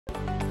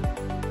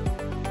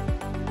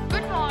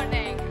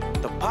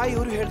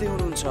तपाईहरु हेर्दै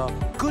हुनुहुन्छ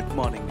good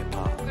morning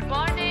Nepal. Good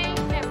morning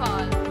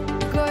Nepal.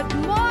 Good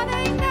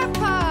morning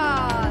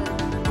Nepal.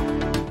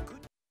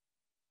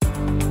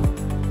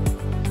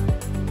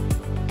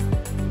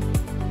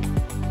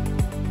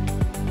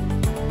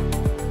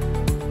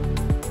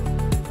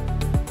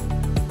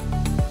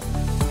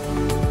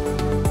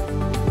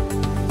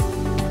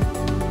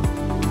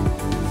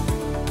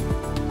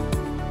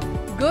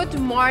 Good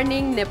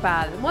morning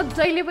Nepal. म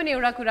जहिले पनि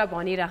एउटा कुरा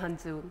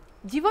भनिरहन्छु,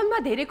 जीवनमा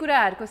धेरै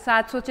कुराहरूको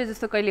साथ सोचे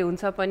जस्तो कहिले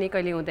हुन्छ पनि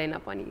कहिले हुँदैन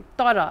पनि,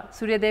 तर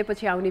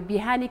सूर्योदयपछि आउने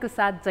बिहानीको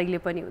साथ जहिले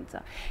पनि हुन्छ।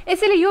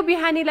 यसैले यो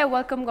बिहानीलाई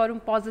वेलकम गरौँ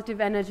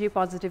पोजिटिभ एनर्जी,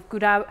 पोजिटिभ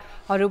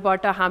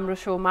कुराहरूबाट हाम्रो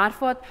सो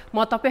मार्फत।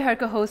 म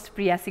तपाईहरुको होस्ट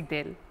प्रिया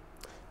सिग्देल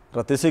र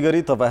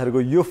त्यसैगरी तपाईहरुको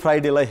यो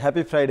फ्राइडेलाई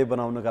ह्यापी फ्राइडे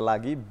बनाउनका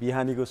लागि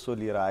बिहानीको सो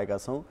लिएर आएका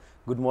छौं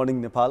गुड मर्निङ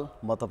नेपाल।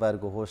 म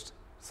तपाईहरुको होस्ट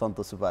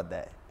सन्तोष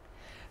उपाध्याय।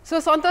 सो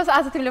सन्तोष,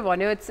 आज तिमीले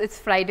भन्यो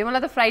इट्स फ्राइडे,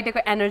 मलाई त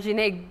फ्राइडेको एनर्जी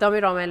नै एकदमै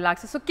रमाइलो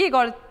लाग्छ। सो के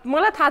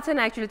मलाई थाहा छैन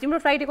एक्चुअली तिम्रो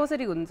फ्राइडे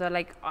कसरी हुन्छ,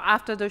 लाइक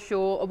आफ्टर द सो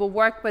अब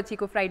वर्क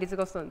पछिको फ्राइडे चाहिँ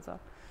कस्तो हुन्छ?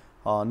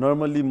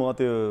 नर्मल्ली म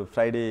त्यो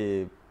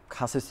फ्राइडे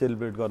खासै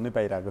सेलिब्रेट गर्नै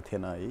पाइरहेको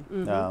थिएन है,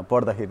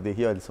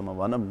 पढ्दाखेरिदेखि अहिलेसम्म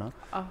भनौँ न।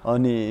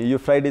 अनि यो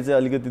फ्राइडे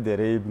चाहिँ अलिकति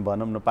धेरै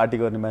भनौँ न पार्टी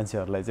गर्ने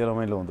मान्छेहरूलाई चाहिँ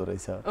रमाइलो हुँदो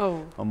रहेछ।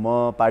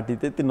 म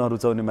पार्टी त्यति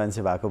नरुचाउने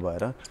मान्छे भएको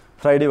भएर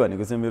फ्राइडे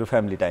भनेको चाहिँ मेरो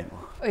फ्यामिली टाइम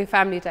हो।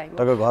 फ्यामिली टाइम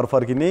टक्क घर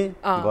फर्किने,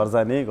 घर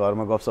जाने,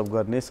 घरमा गफसप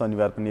गर्ने,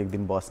 शनिबार पनि एक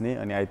दिन बस्ने,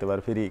 अनि आइतबार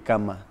फेरि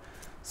काममा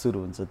सुरु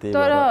हुन्छ। त्यही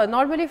तर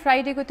नर्मली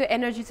फ्राइडेको त्यो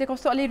एनर्जी चाहिँ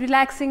कस्तो अलि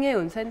रिल्याक्सिङै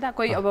हुन्छ नि त।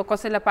 कोही अब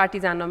कसैलाई पार्टी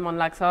जान मन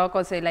लाग्छ,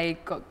 कसैलाई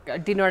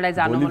डिनरलाई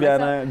जान मन लाग्छ।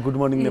 बिहान गुड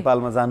मर्निङ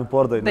नेपालमा जानु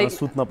पर्दैन,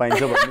 सुत्न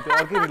पाइन्छ भने त्यो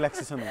अर्कै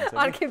रिल्याक्सेसन हुन्छ।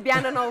 अर्कै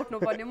बिहान नउठ्नु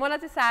पर्ने। मलाई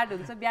चाहिँ स्याड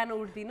हुन्छ बिहान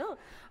उठ्दिनँ,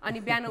 अनि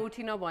बिहान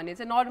उठिन भने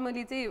चाहिँ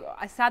नर्मली चाहिँ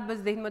 7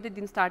 बजेदेखि मात्रै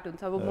दिन स्टार्ट हुन्छ।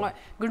 अब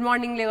गुड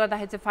मर्निङले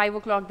गर्दाखेरि चाहिँ 5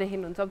 o'clockदेखि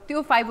हुन्छ।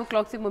 त्यो 5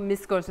 o'clock चाहिँ म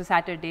मिस गर्छु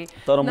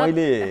स्याटरडे। तर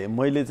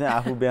मैले चाहिँ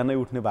आफू बिहानै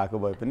उठ्ने भएको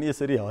भए पनि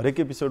यसरी हरेक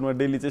एपिसोडमा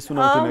डेली चाहिँ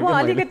सुनाउँथिनँ कि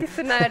अलिकति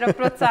सुनाएर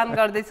प्रोत्साहन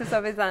गर्दैछु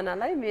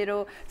सबैजनालाई मेरो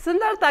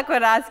सुन्दरताको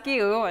राज के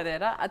हो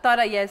भनेर। तर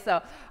यस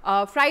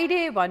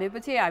फ्राइडे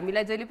भनेपछि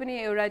हामीलाई जहिले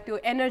पनि एउटा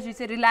त्यो एनर्जी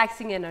चाहिँ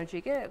रिल्याक्सिङ एनर्जी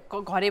के,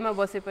 घरैमा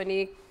बसे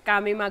पनि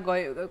कामैमा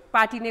गयो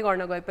पार्टी नै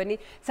गर्न गए पनि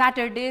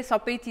स्याटरडे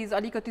सबै चिज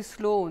अलिकति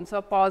स्लो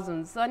हुन्छ, पज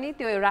हुन्छ, अनि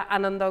त्यो एउटा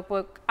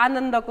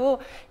आनन्दको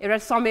एउटा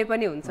समय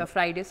पनि हुन्छ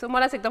फ्राइडे। सो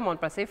मलाई चाहिँ एकदम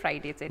मनपर्छ है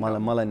फ्राइडे चाहिँ।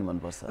 मलाई नि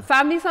मनपर्छ।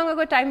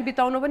 फ्यामिलीसँगको टाइम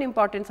बिताउनु पनि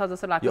इम्पोर्टेन्ट छ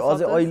जस्तो लाग्छ।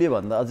 अझै अहिले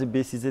भन्दा अझै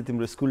बेसी चाहिँ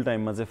तिम्रो स्कुल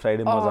टाइममा चाहिँ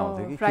फ्राइडे मजा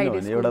आउँथ्यो कि,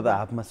 किनभने एउटा त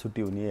हाफमा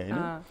छुट्टी हुने होइन,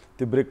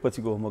 त्यो ब्रेक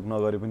पछिको होमवर्क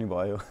नगरे पनि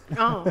भयो,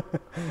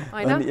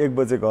 अनि 1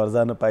 बजे घर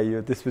जान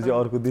पाइयो, त्यसपछि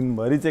अर्को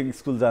दिनभरि चाहिँ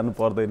स्कुल जानु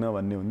पर्दैन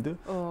भन्ने हुन्थ्यो।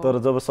 तर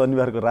जब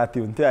शनिबारको राति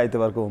हुन्थ्यो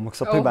आइतबारको होमवर्क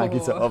सबै बाँकी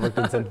छ, अब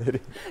टेन्सन फेरि।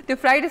 त्यो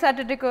फ्राइडे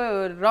स्याटरडेको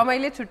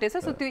रमाइलो छुट्टेछ,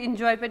 सो त्यो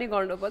इन्जोय पनि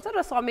गर्नुपर्छ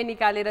र समय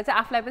निकालेर चाहिँ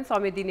आफूलाई पनि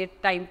समय दिने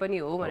टाइम पनि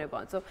हो भनेर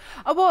भन्छौँ।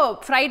 अब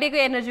फ्राइडेको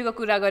एनर्जीको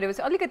कुरा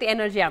गरेपछि अलिकति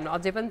एनर्जी हामीलाई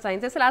अझै पनि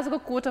चाहिन्छ। यसलाई आजको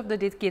कोट अफ द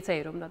डे के छ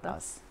हेरौँ न त।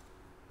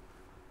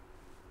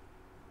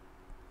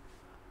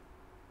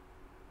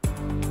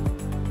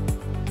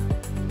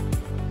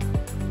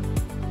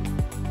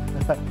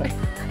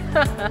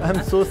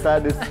 I'm so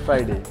sad it's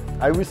Friday.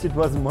 I wish it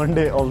was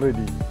Monday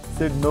already.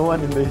 Said no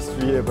one in the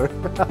history ever.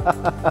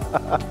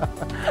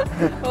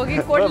 Okay,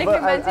 coat लेख्ने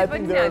मान्छे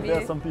पनि there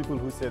are some people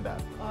who say that.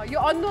 यो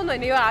unknown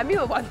होइन, यो हामी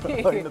हो भन्ने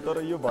हैन,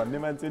 तर यो भन्ने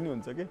मान्छे नि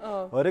हुन्छ के,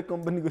 हरेक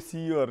कम्पनीको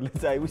सीईओहरुले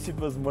चाहिँ I wish it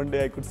was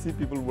Monday, I could see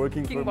people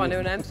working for me. भन्यो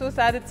भने I'm so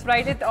sad it's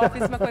Friday,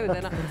 अफिसमा कोही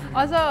हुँदैन।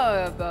 अझ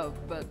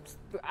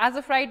आज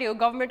फ्राइडे हो,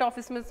 गभर्नमेन्ट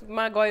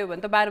अफिसमा गयो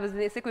भने त 12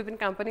 बजे यसै कोही पनि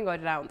काम पनि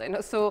गरेर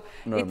आउँदैन। So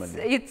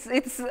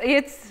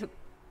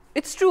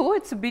it's true,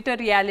 it's bitter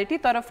reality.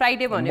 तर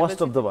फ्राइडे भनेपछि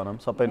मोस्ट अफ द भनौँ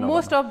सबै नभनौँ,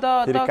 मोस्ट अफ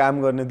द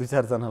काम गर्ने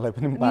 2-4 जनालाई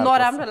पनि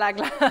नराम्रो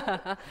लाग्ला।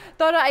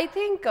 तर आई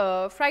थिङ्क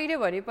फ्राइडे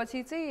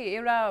भनेपछि चाहिँ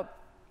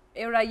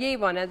एउटा यही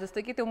भने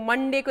जस्तो कि त्यो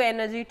मन्डेको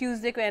एनर्जी,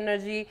 ट्युजडेको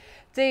एनर्जी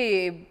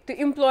चाहिँ त्यो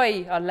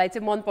इम्प्लोइहरूलाई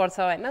चाहिँ मनपर्छ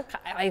होइन।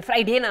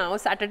 फ्राइडे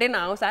नहोस्, स्याटरडे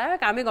नहोस्,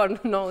 कामै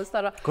गर्नु नहोस्,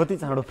 तर कति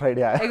चाँडो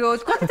फ्राइडे आयो,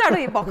 कति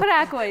चाँडो भर्खर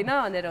आएको होइन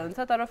भनेर हुन्छ।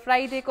 तर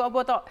फ्राइडेको अब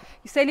त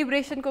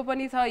सेलिब्रेसनको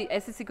पनि छ,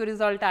 एसएससीको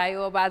रिजल्ट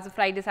आयो, अब आज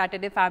फ्राइडे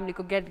स्याटरडे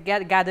फ्यामिलीको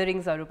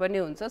ग्यादरिङ्सहरू पनि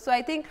हुन्छ। So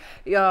I think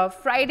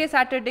Friday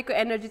स्याटरडेको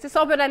energy चाहिँ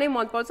सबैलाई नै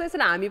मनपर्छ।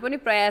 यसरी हामी पनि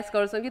प्रयास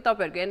गर्छौँ कि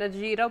तपाईँहरूको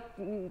एनर्जी र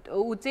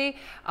ऊ चाहिँ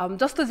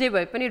जस्तो जे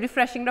भए पनि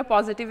रिफ्रेसिङ र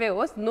पोजिटिभै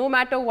होस्, no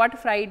matter what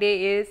Friday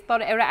is.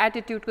 तर एउटा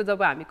एटिट्युडको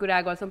जब हामी कुरा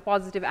गर्छौँ,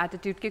 पोजिटिभ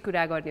एटिट्युडकै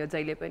कुरा गर्ने हो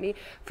जहिले पनि।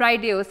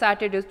 फ्राइडे हो,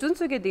 स्याटरडे होस्,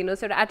 जुनसुकै दिन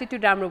होस्, एउटा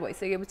एटिट्युड राम्रो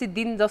भइसकेपछि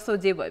दिन जस्तो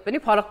जे भए पनि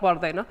फरक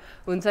पर्दैन,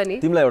 हुन्छ नि।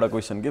 तिमीलाई एउटा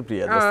क्वेसन के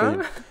प्रिया,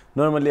 जस्तै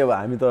नर्मली अब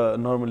हामी त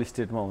नर्मल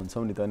स्टेटमा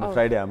हुन्छौँ नि त, अनि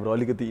फ्राइडे हाम्रो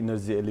अलिकति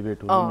एनर्जी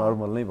एलिभेट हुनु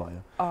नर्मल नै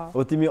भयो।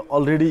 अब तिमी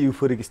अलरेडी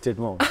युफोरिक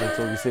स्टेटमा हुन्छौ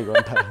 24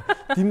 घण्टा,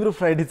 तिम्रो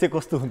फ्राइडे चाहिँ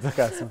कस्तो हुन्छ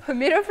खासमा?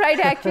 मेरो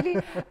फ्राइडे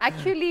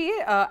एक्चुअली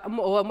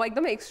म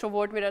एकदमै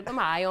एक्सट्रोभर्ट, मेरो एकदम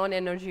हाई अन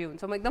एनर्जी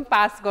हुन्छ, म एकदम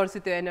पास गर्छु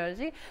त्यो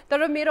एनर्जी।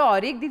 तर मेरो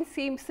हरेक दिन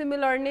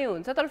सिमिलर नै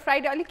हुन्छ, तर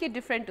फ्राइडे अलिक के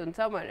डिफ्रेन्ट हुन्छ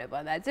भनेर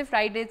भन्दा चाहिँ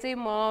फ्राइडे चाहिँ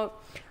म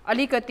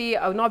अलिकति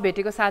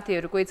नभेटेको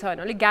साथीहरू कोही छ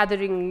भने अलिक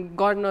ग्यादरिङ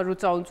गर्न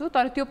रुचाउँछु।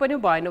 तर त्यो पनि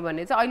भएन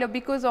भने चाहिँ अहिले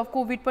बिकज अफ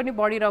कोभिड पनि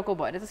बढिरहेको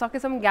भएर चाहिँ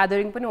सकेसम्म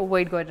ग्यादरिङ पनि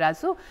अभोइड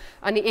गरिरहेको छु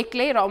अनि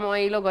एक्लै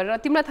रमाइलो गरेर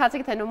तिमीलाई थाहा छ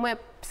कि छैन म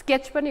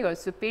स्केच पनि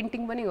गर्छु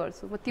पेन्टिङ पनि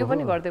गर्छु म त्यो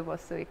पनि गर्दै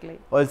बस्छु एक्लै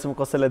अहिलेसम्म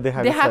कसैलाई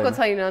देखाएको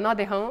छैन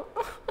नदेखाऊ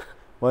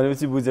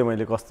भनेपछि बुझेँ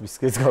मैले कस्तो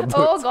स्केच गर्छु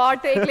ओ घर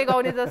त एक्लै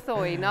गाउने जस्तो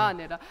होइन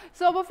भनेर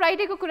सो अब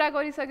फ्राइडेको कुरा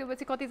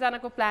गरिसकेपछि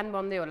कतिजनाको प्लान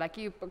बन्दै होला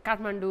कि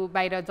काठमाडौँ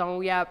बाहिर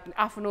जाउँ या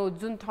आफ्नो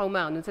जुन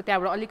ठाउँमा हुनुहुन्छ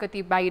त्यहाँबाट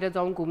अलिकति बाहिर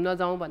जाउँ घुम्न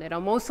जाउँ भनेर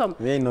मौसम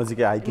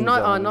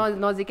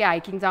नजिकै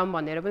हाइकिङ जाउँ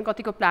भनेर पनि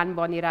कतिको प्लान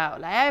बनेर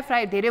होला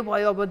फ्राइडे धेरै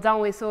भयो अब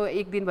जाउँ यसो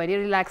एक दिनभरि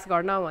रिल्याक्स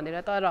गर्न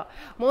भनेर तर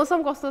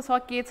मौसम कस्तो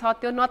छ के छ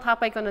त्यो नथाहा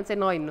पाइकन चाहिँ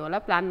नहिँड्नु होला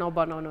प्लान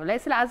नबनाउनु होला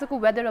यसैले आजको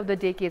वेदर अफ द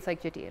डे के छ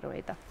एकचोटि हेरौँ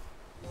है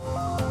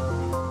त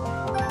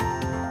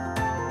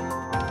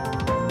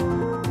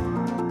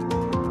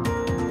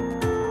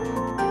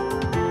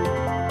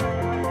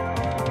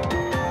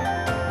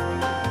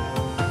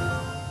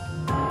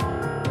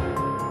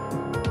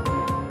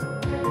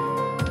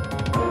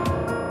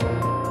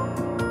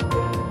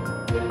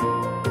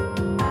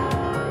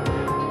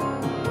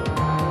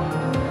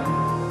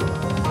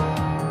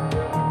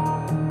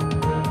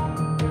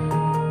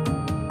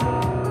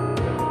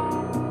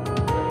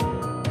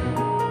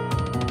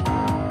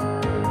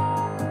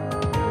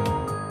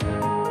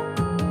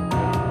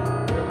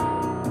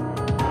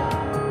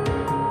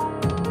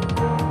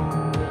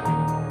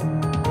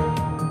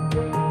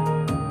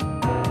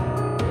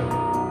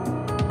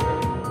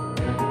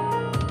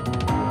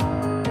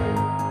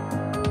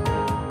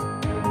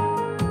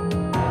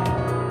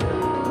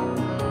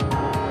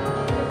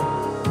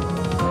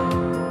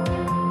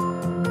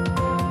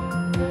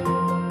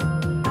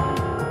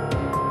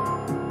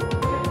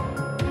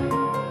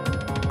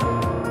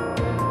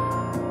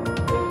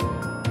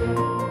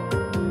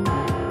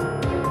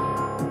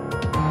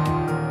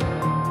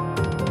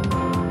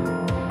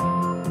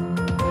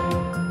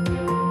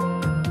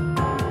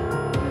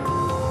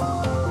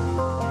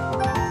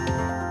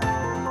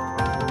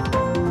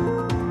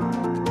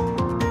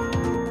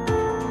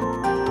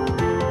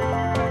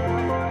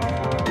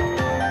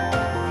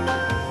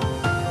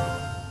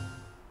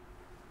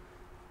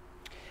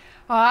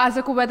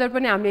आजको वेदर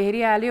पनि हामीले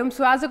हेरिहाल्यौँ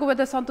सो आजको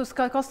वेदर सन्तोष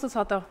कस्तो छ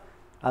त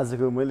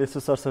आजको मैले यसो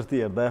सरसर्ती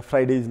हेर्दा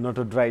Friday is not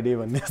a dry day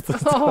भन्ने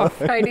जस्तो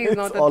Friday is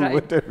not a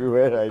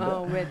dry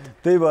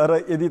त्यही भएर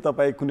यदि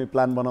तपाईँ कुनै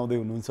प्लान बनाउँदै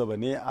हुनुहुन्छ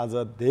भने आज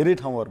धेरै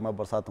ठाउँहरूमा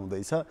बर्सात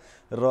हुँदैछ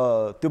र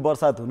त्यो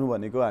बर्सात हुनु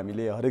भनेको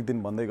हामीले हरेक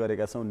दिन भन्दै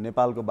गरेका छौँ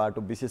नेपालको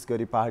बाटो विशेष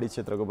गरी पहाडी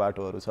क्षेत्रको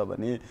बाटोहरू छ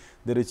भने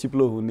धेरै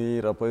चिप्लो हुने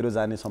र पहिरो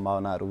जाने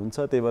सम्भावनाहरू हुन्छ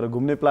त्यही भएर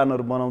घुम्ने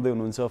प्लानहरू बनाउँदै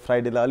हुनुहुन्छ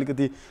फ्राइडेलाई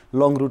अलिकति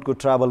लङ रुटको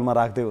ट्राभलमा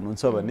राख्दै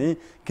हुनुहुन्छ भने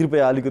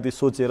कृपया अलिकति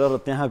सोचेर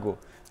र त्यहाँको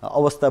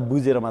अवस्था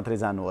बुझेर मात्रै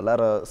जानु होला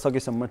र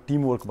सकेसम्म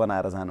टिमवर्क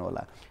बनाएर जानु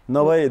होला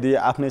नभए यदि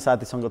आफ्नै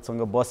साथी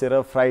सङ्गतसँग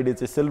बसेर फ्राइडे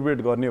चाहिँ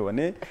सेलिब्रेट गर्ने हो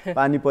भने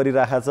पानी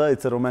परिरहेको छ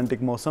इट्स अ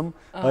रोमान्टिक मौसम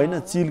होइन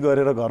चिल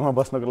गरेर घरमा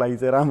बस्नको लागि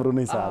चाहिँ राम्रो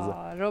नै छ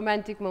आज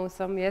रोमान्टिक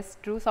मौसम यस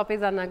ट्रु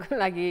सबैजनाको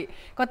लागि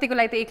कतिको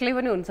लागि त एक्लै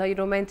पनि हुन्छ यो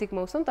रोमान्टिक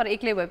मौसम तर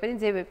एक्लै भए पनि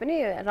जे भए पनि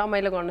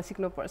रमाइलो गर्न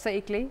सिक्नुपर्छ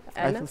एक्लै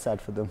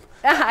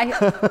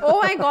ओ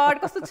माई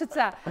गड कस्तो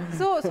छुच्चा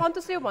सो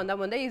सन्तोषले यो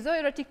भन्दा हिजो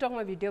एउटा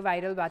टिकटकमा भिडियो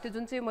भाइरल भएको थियो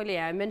जुन चाहिँ मैले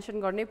यहाँ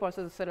मेन्सन गर्नै पर्छ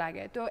जस्तो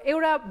लाग्यो त्यो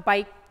एउटा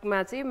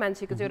बाइकमा चाहिँ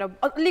मान्छेको चाहिँ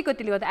एउटा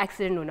अलिकतिले गर्दा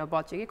एक्सिडेन्ट हुन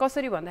बच्यो कि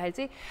कसरी भन्दाखेरि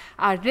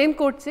चाहिँ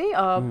रेनकोट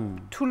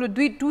चाहिँ ठुलो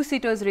टु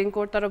सिटर्स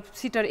रेनकोट तर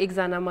सिटर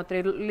एकजना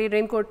मात्रैले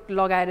रेनकोट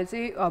लगाएर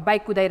चाहिँ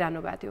बाइक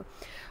कुदाइरहनु भएको थियो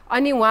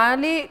अनि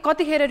उहाँले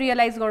कतिखेर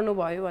रियलाइज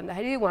गर्नुभयो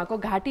भन्दाखेरि उहाँको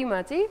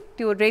घाँटीमा चाहिँ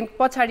त्यो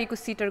पछाडिको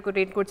सिटरको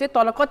रेनकोट चाहिँ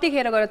तल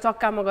कतिखेर गएर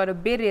चक्कामा गएर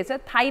बेरिएछ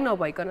थाहै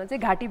नभइकन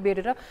चाहिँ घाँटी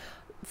बेरेर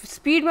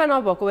स्पिडमा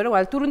नभएको भएर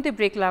उहाँले तुरुन्तै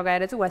ब्रेक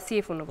लगाएर चाहिँ उहाँ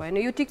सेफ हुनु भएन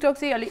यो टिकटक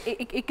चाहिँ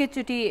अलिक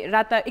एकैचोटि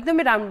रात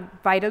एकदमै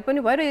भाइरल पनि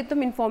भयो र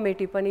एकदम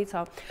इन्फर्मेटिभ पनि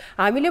छ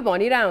हामीले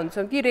भनिरहेको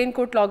हुन्छौँ कि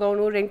रेनकोट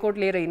लगाउनु रेनकोट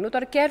लिएर हिँड्नु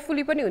तर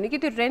केयरफुली पनि हुने कि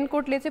त्यो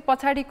रेनकोटले चाहिँ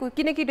पछाडिको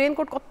किनकि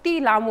रेनकोट कति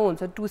लामो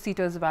हुन्छ टु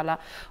सिटर्सवाला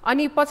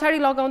अनि पछाडि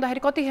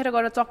लगाउँदाखेरि कतिखेर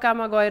गएर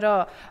चक्कामा गएर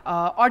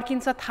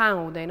अड्किन्छ थाहा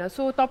हुँदैन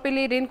सो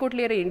तपाईँले रेनकोट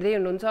लिएर हिँड्दै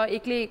हुनुहुन्छ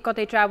एक्लै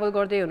कतै ट्राभल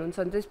गर्दै हुनुहुन्छ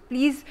भने चाहिँ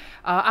प्लिज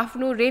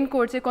आफ्नो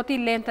रेनकोट चाहिँ कति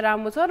लेन्थ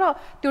राम्रो छ र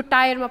त्यो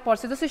टायरमा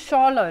पर्छ जस्तै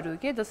सलहरू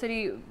के जसरी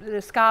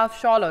स्कार्फ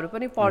सलहरू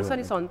पनि पर्छ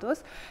नि सन्तोष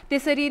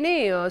त्यसरी नै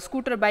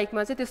स्कुटर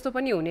बाइकमा चाहिँ त्यस्तो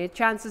पनि हुने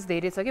चान्सेस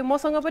धेरै छ कि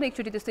मसँग पनि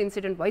एकचोटि त्यस्तो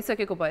इन्सिडेन्ट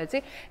भइसकेको भए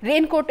चाहिँ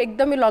रेनकोट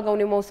एकदमै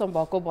लगाउने मौसम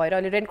भएको भएर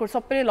अनि रेनकोट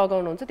सबैले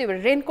लगाउनुहुन्छ त्यही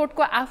भएर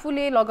रेनकोटको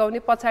आफूले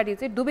लगाउने पछाडि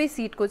चाहिँ दुवै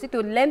सिटको चाहिँ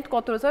त्यो लेन्थ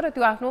कत्रो छ र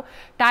त्यो आफ्नो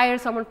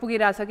टायरसम्म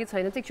पुगिरहेछ कि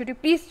छैन चाहिँ एकचोटि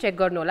प्लिज चेक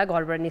गर्नु होला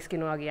घरबाट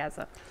निस्किनु अघि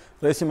आज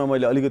र यसैमा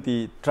मैले अलिकति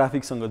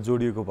ट्राफिकसँग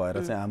जोडिएको भएर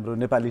चाहिँ हाम्रो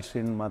नेपाली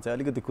ट्रेनमा चाहिँ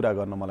अलिकति कुरा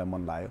गर्न मलाई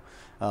मन लाग्यो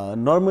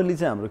नर्मली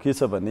चाहिँ हाम्रो के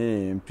छ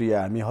भने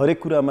प्रिया हामी हरेक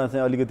कुरामा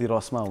चाहिँ अलिकति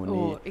रसमा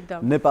हुने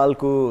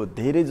नेपालको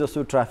धेरै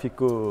जसो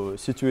ट्राफिकको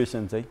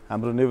सिचुएसन चाहिँ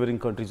हाम्रो नेबरिङ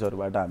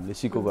कन्ट्रिजहरूबाट हामीले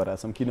सिको गरेका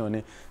छौँ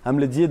किनभने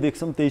हामीले जे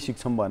देख्छौँ त्यही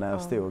सिक्छौँ भने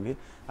जस्तै हो कि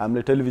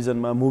हामीले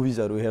टेलिभिजनमा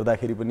मुभिजहरू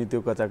हेर्दाखेरि पनि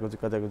त्यो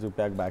कचाकचु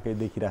प्याक भएकै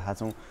देखिरहेका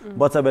छौँ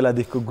बच्चा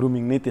बेलादेखिको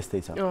ग्रुमिङ नै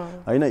त्यस्तै छ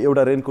होइन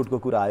एउटा रेनकोटको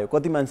कुरा आयो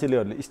कति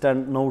मान्छेले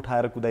स्ट्यान्ड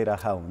नउठाएर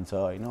कुदाइरहेका हुन्छ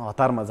हुन्छ हैन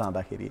हतारमा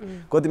जाँदाखेरि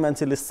कति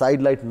मान्छेले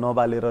साइड लाइट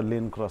नबालेर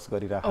लेन क्रस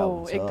गरिराखेको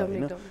हुन्छ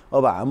हैन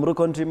अब हाम्रो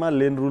कन्ट्रीमा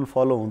लेन रुल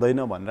फलो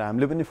हुँदैन भनेर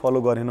हामीले पनि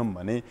फलो गरेनौं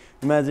भने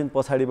इमेजिन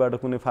पछाडीबाट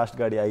कुनै फास्ट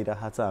गाडी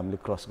आइराखेको छ हामीले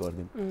क्रस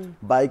गर्दिन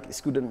बाइक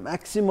स्कुटर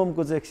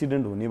म्याक्सिममको चाहिँ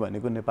एक्सिडेन्ट हुने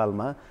भनेको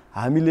नेपालमा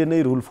हामीले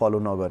नै रुल फलो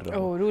नगरेर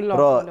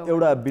र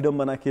एउटा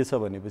विडम्बना के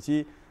छ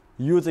भनेपछि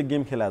यो चाहिँ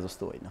गेम खेला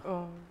जस्तो होइन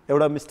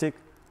एउटा मिस्टेक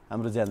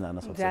हाम्रो ज्यान जान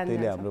सक्छ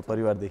त्यसले हाम्रो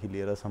परिवारदेखि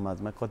लिएर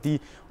समाजमा कति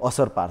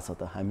असर पार्छ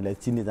त हामीलाई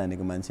चिन्ने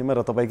जानेको मान्छेमा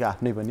र तपाईको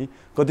आफ्नै पनि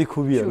कति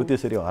खुबीहरू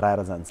त्यसरी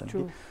हराएर जान्छन्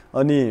कि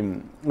अनि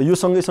यो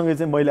सँगै सँगै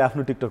चाहिँ मैले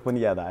आफ्नो टिकटक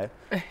पनि याद आयो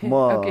म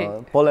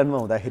पोल्यान्डमा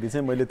हुँदाखेरि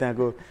चाहिँ मैले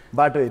त्यहाँको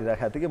बाटो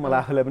हेरिराखेको थिएँ कि मलाई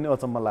आफूलाई पनि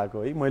अचम्म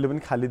लाग्यो है मैले पनि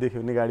खाली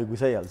देख्यो भने गाडी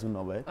घुसाइहाल्छु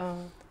नभए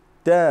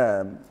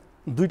त्यहाँ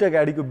दुईटा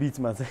गाडीको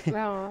बीचमा चाहिँ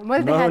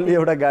नर्मली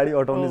एउटा गाडी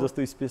अटाउने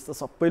जस्तो स्पेस त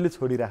सबैले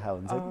छोडिराखेको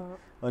हुन्छ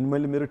कि अनि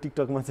मैले मेरो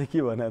टिकटकमा चाहिँ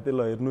के भनेको थिएँ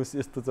ल हेर्नुस्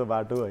यस्तो छ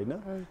बाटो हैन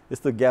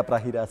यस्तो ग्याप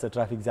राखिरहेछ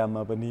ट्राफिक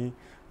जाममा पनि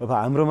अब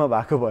हाम्रोमा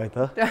भएको भए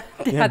त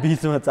यहाँ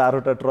बीचमा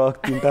 4वटा ट्रक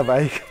 3टा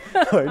बाइक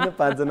हैन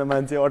 5 जना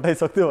मान्छे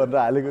अटाइसक्थ्यो भनेर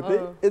हालेको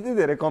थिएँ यति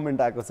धेरै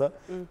कमेन्ट आएको छ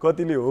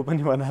कतिले हो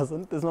पनि भनेका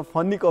छन् त्यसमा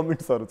फन्नी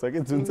कमेन्ट्सहरू छ कि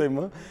जुन चाहिँ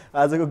म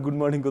आजको गुड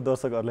मर्निङको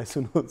दर्शकहरूलाई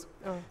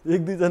सुनाउँछु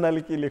एक दुई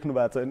जनाले के लेख्नु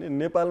भएको छ भने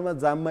नेपालमा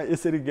जाममा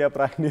यसरी ग्याप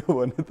राख्ने हो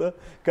भने त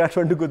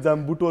काठमाडौँको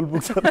जाम बुटोल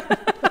पुग्छ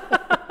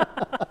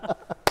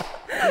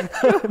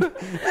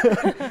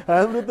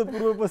हाम्रो त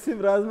पूर्व पश्चिम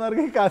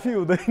राजमार्गै काफी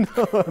हुँदैन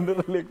भनेर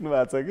लेख्नु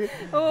भएको छ कि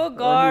ओ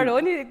गॉड हो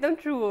नि एकदम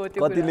ट्रू हो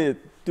त्यो कतिले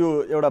त्यो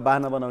एउटा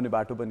बाहना बनाउने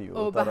बाटो पनि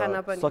हो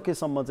तर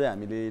सकेसम्म चाहिँ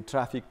हामीले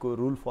ट्राफिकको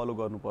रुल फलो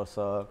गर्नुपर्छ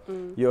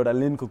यो एउटा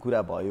लेनको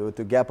कुरा भयो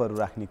त्यो ग्यापहरू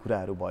राख्ने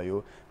कुराहरू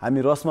भयो हामी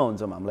रसमा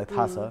हुन्छौँ हामीलाई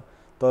थाहा छ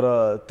तर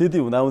त्यति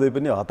हुँदाहुँदै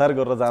पनि हतार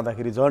गरेर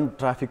जाँदाखेरि झन्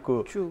ट्राफिकको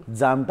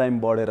जाम टाइम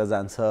बढेर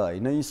जान्छ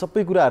हैन यी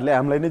सबै कुराहरूले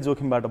हामीलाई नै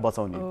जोखिमबाट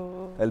बचाउने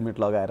हेलमेट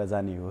लगाएर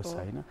जाने होस्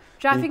हैन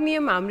ट्राफिक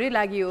नियम हाम्रै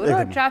लागि हो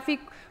र ट्राफिक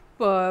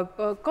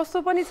कस्तो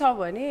पनि छ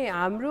भने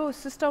हाम्रो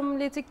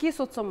सिस्टमले चाहिँ के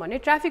सोच्छौँ भने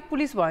ट्राफिक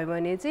पुलिस भयो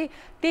भने चाहिँ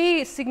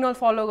त्यही सिग्नल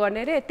फलो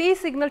गर्ने रे त्यही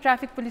सिग्नल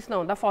ट्राफिक पुलिस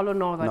नहुँदा फलो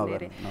नगर्ने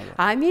रे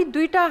हामी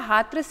दुईटा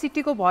हात र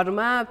सिटीको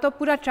भरमा त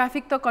पुरा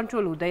ट्राफिक त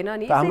कन्ट्रोल हुँदैन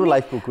नि हाम्रो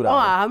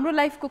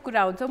लाइफको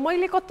कुरा हुन्छ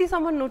मैले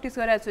कतिसम्म नोटिस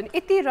गरेको छु नि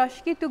यति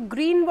रस कि त्यो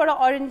ग्रिनबाट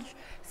अरेन्ज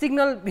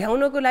सिग्नल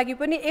भ्याउनको लागि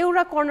पनि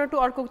एउटा कर्नर टु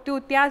अर्को त्यो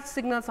त्यहाँ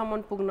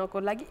सिग्नलसम्म पुग्नको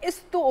लागि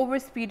यस्तो ओभर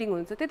स्पिडिङ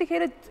हुन्छ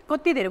त्यतिखेर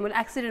कति धेरै मैले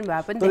एक्सिडेन्ट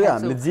भए पनि देखेको छु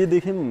हामीले जे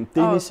देख्यौं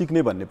त्यही नै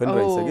सिक्ने भन्ने पनि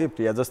रहेछ कि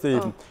प्रिया जस्तै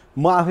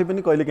म आफै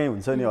पनि कहिलेकाहीँ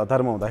हुन्छ नि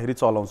हतारमा हुँदाखेरि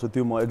चलाउँछु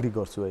त्यो म एग्री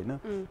गर्छु हैन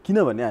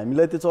किनभने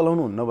हामीलाई त्यो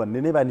चलाउनु हुन्न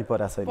भन्ने नै बानी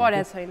परेको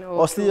छैन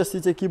अस्ति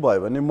चाहिँ के भयो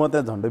भने म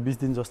त्यहाँ झन्डै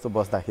 20 दिन जस्तो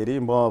बस्दाखेरि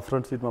म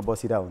फ्रन्ट सिटमा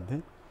बसिरा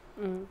हुन्थेँ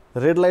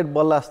रेड लाइट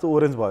बल्ला जस्तो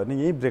ओरेन्ज भयो भने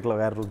यही ब्रेक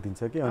लगाएर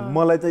रोकिदिन्छ कि अनि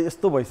मलाई चाहिँ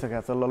यस्तो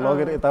भइसकेको छ ल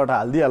लगेर यताबाट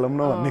हाल्दिहालौँ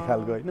न भन्ने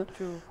खालको हैन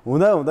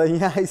हुँदा हुँदा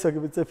यहाँ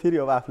आइसकेपछि चाहिँ फेरि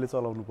अब आफूले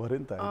चलाउनु पर्यो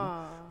नि त हैन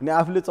अनि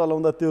आफूले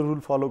चलाउँदा त्यो रुल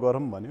फलो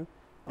गरौँ भन्यो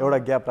एउटा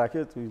ग्याप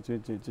राख्यो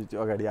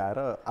अगाडि आएर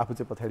आफू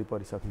चाहिँ पछाडि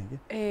परिसक्ने कि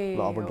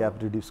ल अब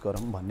ग्याप रिड्युस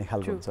गरौँ भन्ने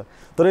खालको हुन्छ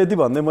तर यति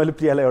भन्दै मैले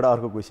प्रियालाई एउटा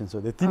अर्को क्वेसन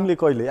सोधेँ तिमीले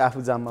कहिले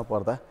आफू जाममा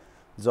पर्दा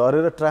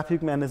झरेर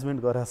ट्राफिक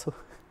म्यानेजमेन्ट गराछौ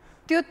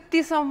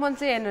त्यतिसम्म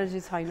चाहिँ एनर्जी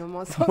छैन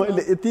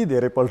मैले यति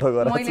धेरै पल्ट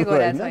गरेको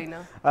हैन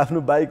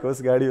आफ्नो बाइक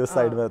होस् गाडी होस्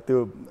साइडमा त्यो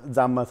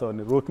जाममा छ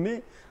भने रोक्ने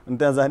अनि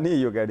त्यहाँ जाने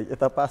यो गाडी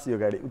यता पास यो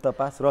गाडी उता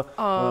पास र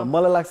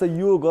मलाई लाग्छ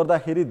यो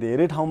गर्दाखेरि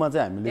धेरै ठाउँमा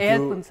चाहिँ हामीले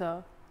त्यो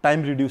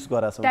टाइम रिड्युस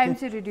गराछौँ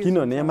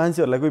किनभने यहाँ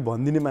मान्छेहरूलाई कोही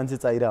भनिदिने मान्छे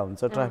चाहिरहेको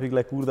हुन्छ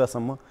ट्राफिकलाई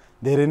कुर्दासम्म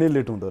धेरै नै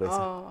लेट हुँदो रहेछ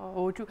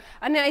हो ट्रु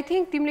अनि आई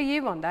थिङ्क तिमीले यही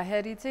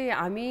भन्दाखेरि चाहिँ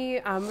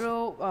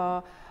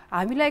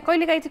हामीलाई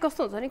कहिलेकाहीँ चाहिँ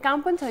कस्तो हुन्छ भने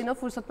काम पनि छैन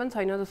फुर्सद पनि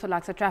छैन जस्तो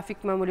लाग्छ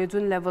ट्राफिकमा मैले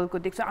जुन लेभलको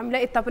देख्छु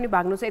हामीलाई यता पनि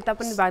भाग्नु छ यता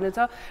पनि भाग्नु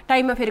छ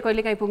टाइममा फेरि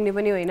कहिलेकाहीँ पुग्ने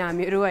पनि होइन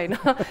हामीहरू होइन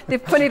त्यो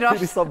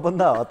पनि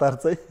सबभन्दा हतार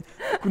चाहिँ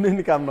कुनै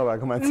नि काम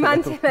नभएको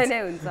मान्छेलाई नै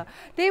हुन्छ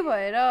त्यही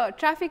भएर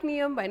ट्राफिक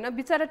नियम होइन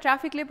बिचरा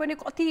ट्राफिकले पनि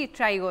कति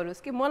ट्राई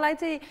गरोस् कि मलाई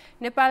चाहिँ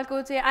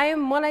नेपालको चाहिँ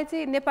मलाई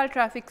चाहिँ नेपाल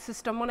ट्राफिक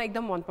सिस्टम मलाई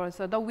एकदम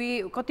मनपर्छ द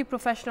वे कति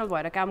प्रोफेसनल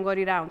भएर काम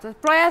गरिरहेको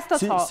हुन्छ प्रयास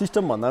त छ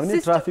सिस्टम भन्दा पनि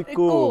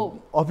ट्राफिकको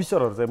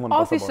अफिसरहरू चाहिँ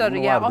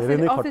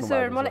मनपर्छ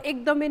अफिसर मलाई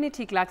एकदमै नै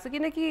ठिक लाग्छ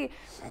किनकि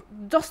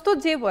जस्तो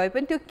जे भए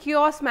पनि त्यो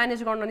कियोस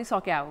म्यानेज गर्न नि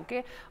सके हो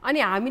के अनि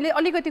हामीले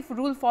अलिकति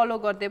रुल फलो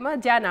गर्दैमा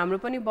ज्यान हाम्रो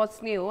पनि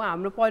बच्ने हो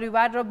हाम्रो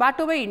परिवार र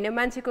बाटोमा हिँड्ने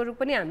मान्छेको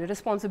पनि हामीले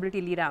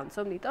रेस्पोन्सिबिलिटी लिएर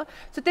हुन्छौँ नि त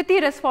सो त्यति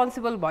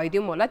रेस्पोन्सिबल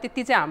भइदिउँ होला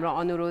त्यति चाहिँ हाम्रो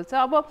अनुरोध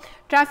छ अब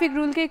ट्राफिक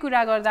रुलकै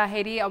कुरा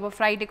गर्दाखेरि अब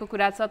फ्राइडेको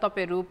कुरा छ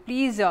तपाईँहरू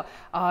प्लिज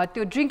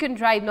त्यो ड्रिङ्क एन्ड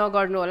ड्राइभ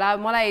नगर्नु होला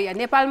मलाई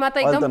नेपालमा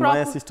त एकदम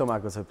नयाँ सिस्टम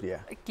आएको छ प्रिया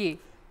के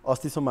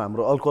अस्तिसम्म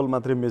हाम्रो अल्कोहल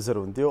मात्रै मेजर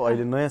हुन्थ्यो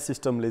अहिले नयाँ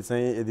सिस्टमले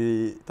चाहिँ यदि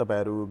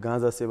तपाईहरू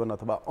गाँजा सेवन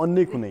अथवा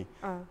अन्य कुनै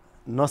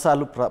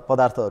नशालु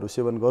पदार्थहरू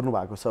सेवन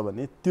गर्नुभएको छ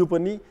भने त्यो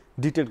पनि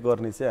डिटेक्ट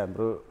गर्ने चाहिँ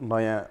हाम्रो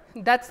नयाँ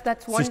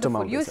द्याट्स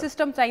वन्डरफुल यो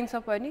सिस्टम चाहिन्छ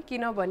पनि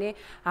किनभने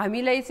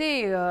हामीलाई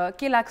चाहिँ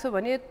के लाग्छ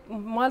भने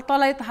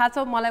तँलाई थाहा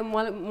छ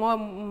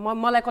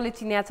मलाई कसले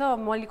चिन्या छ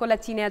मैले कसलाई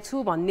चिन्या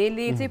छु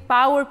भन्नेले चाहिँ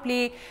पावर प्ले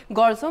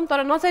गर्छौँ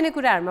तर नचाहिने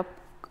कुराहरूमा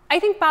आई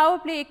थिङ्क पावर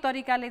प्ले एक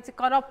तरिकाले चाहिँ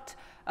करप्ट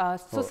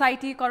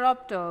सोसाइटी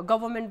करप्ट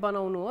गभर्मेन्ट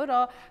बनाउनु हो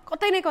र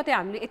कतै न कतै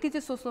हामीले यति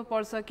चाहिँ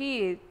सोच्नुपर्छ कि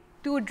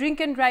त्यो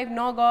ड्रिङ्क एन्ड ड्राइभ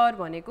नगर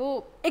भनेको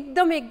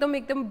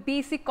एकदम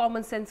बेसिक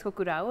कमन सेन्सको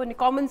कुरा हो अनि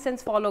कमन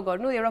सेन्स फलो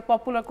गर्नु एउटा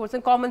popular course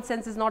common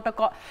sense is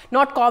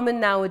not common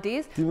now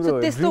days so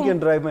त्यस्तो ड्रिङ्क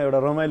एन्ड ड्राइभमा एउटा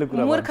रमाइलो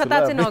कुरा मूर्खता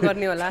चाहिँ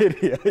नगर्ने होला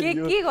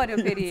के गर्यो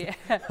फेरि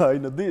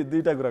होइन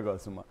दुईटा कुरा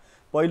गर्छु म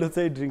पहिलो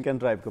चाहिँ ड्रिङ्क एन्ड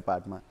ड्राइभको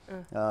पार्टमा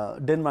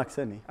डेनमार्क छ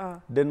नि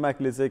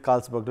डेनमार्कले चाहिँ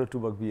कार्लसबर्ग र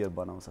टुबर्ग बियर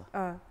बनाउँछ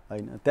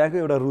होइन त्यहाँको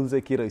एउटा रुल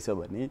चाहिँ के रहेछ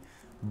भने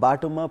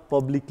बाटोमा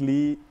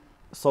पब्लिकली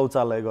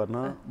शौचालय गर्न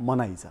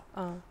मनाइ छ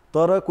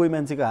तर कोही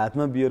मान्छेको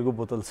हातमा बियरको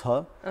बोतल छ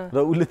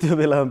र उसले त्यो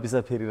बेलामा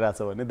पिसाब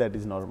फेरिरहेछ भने द्याट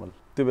इज नर्मल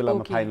त्यो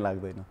बेलामा फाइन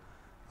लाग्दैन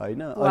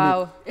होइन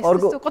अनि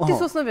अर्को कति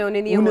सोच्नु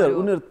भ्याउने नियम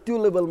उनीहरू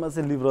त्यो लेभलमा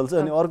चाहिँ लिबरल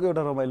छ अनि अर्को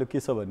एउटा रमाइलो के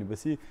छ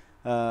भनेपछि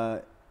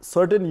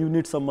सर्टेन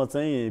युनिटसम्म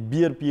चाहिँ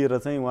बियर पिएर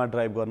चाहिँ उहाँ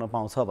ड्राइभ गर्न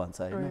पाउँछ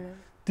भन्छ होइन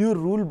त्यो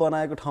रुल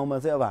बनाएको ठाउँमा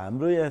चाहिँ अब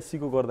हाम्रो यहाँ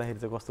सिको गर्दाखेरि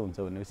चाहिँ कस्तो हुन्छ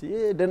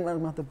भनेपछि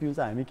डेनमार्कमा त पिउँछ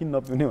हामी किन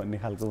नपिउने भन्ने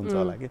खालको हुन्छ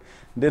होला कि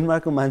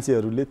डेनमार्कको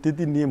मान्छेहरूले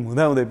त्यति नियम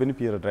हुँदाहुँदै पनि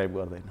पिएर ड्राइभ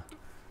गर्दैन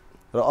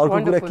र अर्को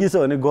कुरा के छ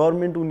भने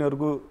गभर्मेन्ट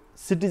उनीहरूको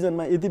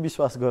सिटिजनमा यति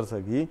विश्वास गर्छ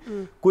कि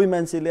कोही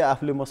मान्छेले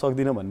आफूले म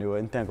सक्दिनँ भन्ने हो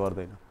भने त्यहाँ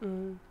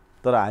गर्दैन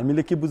तर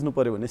हामीले के बुझ्नु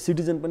पर्यो भने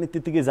सिटिजन पनि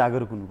त्यतिकै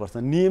जागरुक हुनुपर्छ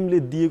नियमले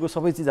दिएको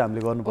सबै चिज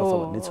हामीले गर्नुपर्छ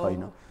भन्ने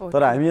छैन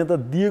तर हामी यहाँ त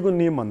दिएको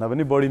नियम भन्दा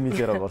पनि बढी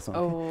मिचेर गर्छौँ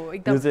यो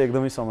चाहिँ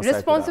एकदमै समस्या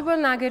रेस्पोन्सिबल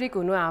नागरिक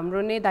हुनु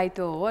हाम्रो नै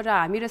दायित्व हो र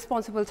हामी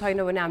रेस्पोन्सिबल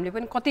छैन भने हामीले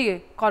पनि कति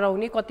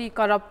कराउने कति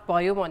करप्ट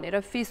भयो भनेर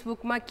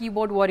फेसबुकमा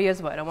किबोर्ड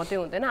वरियर्स भएर मात्रै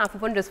हुँदैन आफू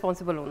पनि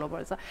रेस्पोन्सिबल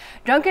हुनुपर्छ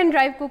ड्रङ्क एन्ड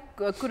ड्राइभको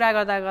कुरा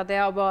गर्दा गर्दै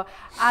अब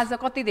आज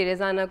कति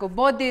धेरैजनाको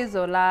बर्थडेज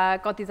होला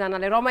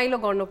कतिजनाले रमाइलो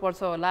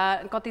गर्नुपर्छ होला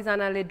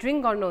कतिजनाले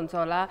ड्रिङ्क गर्नुहुन्छ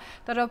होला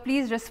तर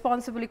प्लिज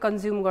रेस्पोन्सिबली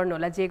कन्ज्युम गर्नु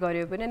होला जे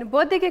गर्यो पनि अनि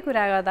बर्थडेकै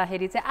कुरा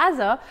गर्दाखेरि चाहिँ आज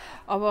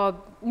अब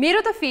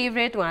मेरो त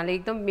फेभरेट उहाँले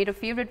एकदम मेरो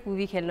फेभरेट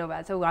मुभी खेल्नु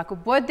भएको छ उहाँको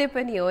बर्थडे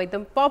पनि हो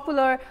एकदम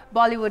popular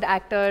Bollywood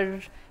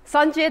actor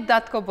Sanjay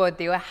दत्तको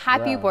birthday हो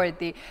ह्याप्पी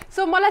बर्थडे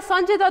सो मलाई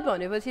सञ्जय दत्त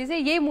भनेपछि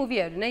चाहिँ यही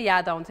मुभीहरू नै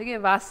याद आउँछ कि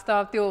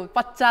वास्तव त्यो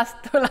 50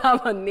 तोला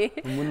भन्ने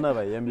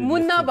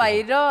मुन्ना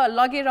भाइ र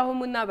लगेर हो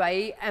मुन्ना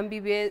भाइ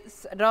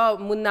एमबिबिएस र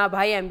मुन्ना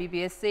भाइ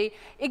एमबिबिएस चाहिँ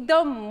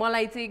एकदम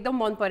मलाई चाहिँ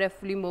एकदम मन पर्यो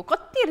फिल्म हो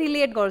कति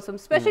रिलेट गर्छौँ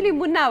स्पेसली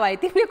मुन्ना भाइ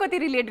तिमीले कति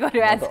रिलेट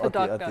गर्यो एज अ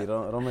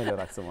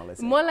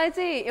डक्टर मलाई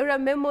चाहिँ एउटा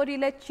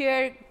मेमोरीलाई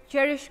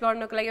चेरिस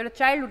गर्नको लागि एउटा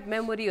चाइल्डहुड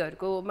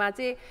मेमोरीहरूकोमा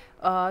चाहिँ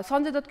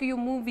सञ्जय दत्तको यो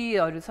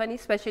मुभीहरू छ नि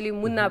स्पेसली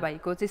मुन्ना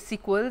भाइको चाहिँ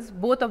सिक्वल्स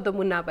बोथ अफ द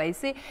मुन्ना भाइ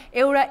चाहिँ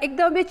एउटा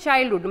एकदमै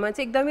चाइल्डहुडमा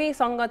चाहिँ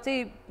एकदमैसँग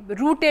चाहिँ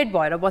रुटेड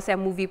भएर बस्या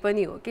मुभी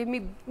पनि हो कि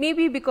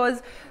मेबी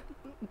बिकज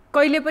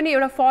कहिले पनि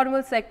एउटा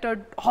फर्मल सेक्टर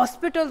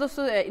हस्पिटल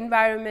जस्तो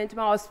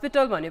इन्भाइरोमेन्टमा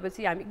हस्पिटल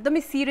भनेपछि हामी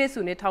एकदमै सिरियस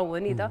हुने ठाउँ हो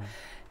नि त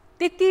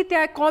त्यति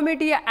त्यहाँ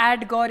कमेडी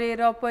एड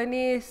गरेर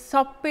पनि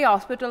सबै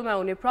हस्पिटलमा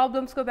हुने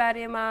प्रब्लम्सको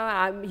बारेमा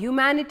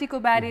ह्युम्यानिटीको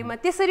बारेमा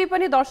त्यसरी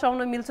पनि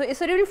दर्शाउन मिल्छ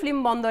यसरी पनि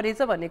फिल्म बन्दो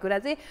रहेछ भन्ने कुरा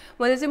चाहिँ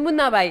मैले चाहिँ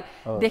मुन्ना भाइ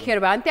देखेर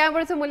भयो अनि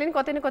त्यहाँबाट चाहिँ मैले पनि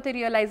कतै न कतै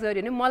रियलाइज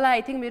गरेँ भने मलाई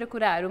आई थिङ्क मेरो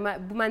कुराहरूमा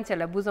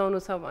मान्छेहरूलाई बुझाउनु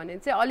छ भने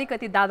चाहिँ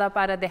अलिकति दादा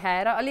पारा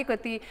देखाएर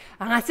अलिकति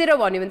हाँसेर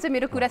भन्यो भने चाहिँ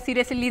मेरो कुरा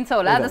सिरियसली लिन्छ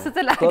होला जस्तो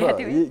चाहिँ लागेको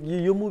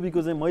थियो यो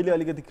मुभीको चाहिँ मैले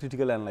अलिकति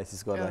क्रिटिकल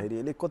एनालाइसिस गर्दाखेरि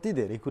यसले कति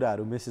धेरै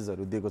कुराहरू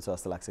मेसेजहरू दिएको छ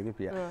जस्तो लाग्छ कि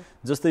प्रिया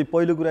जस्तै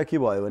पहिलो कुरा के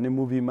भयो भने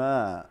मुभीमा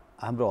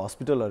हाम्रो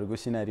हस्पिटलहरूको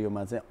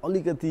सिनारियोमा चाहिँ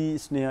अलिकति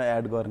स्नेह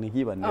एड गर्ने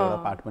कि भन्ने एउटा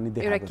पार्ट पनि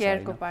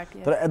देखाएको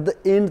छ तर एट द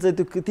एन्ड चाहिँ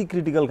त्यो कति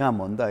क्रिटिकल काम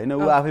हो नि त होइन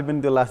ऊ आफै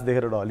पनि त्यो लास्ट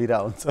देखेर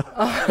ढलिरहेको हुन्छ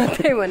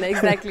त्यही भन्न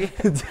एक्ज्याक्टली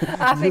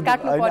आफै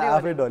काट्नु पर्यो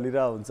आफै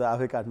ढलिरहेको हुन्छ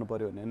आफै काट्नु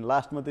पर्यो भने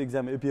लास्टमा त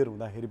एक्जाम एपियर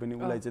हुँदाखेरि पनि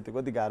उसलाई चाहिँ त्यो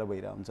कति गाह्रो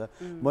भइरहेको हुन्छ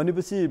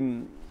भनेपछि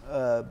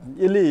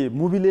यसले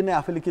मुभीले नै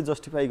आफैले के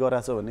जस्टिफाई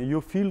गराएको छ भने यो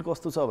फिल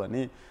कस्तो छ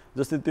भने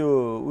जस्तै त्यो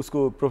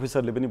उसको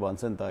प्रोफेसरले पनि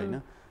भन्छ नि त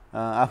होइन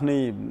आफ्नै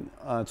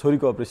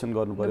छोरीको अपरेसन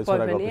गर्नु पर्यो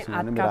छोराको अपरेसन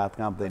भने मेरो हात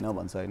काँप्दैन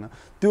भन्छ होइन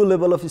त्यो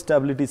लेभल अफ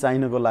स्टेबिलिटी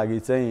चाहिनको लागि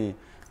चाहिँ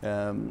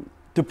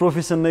त्यो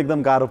प्रोफेसन नै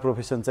एकदम गाह्रो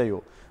प्रोफेसन चाहिँ हो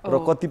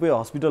र कतिपय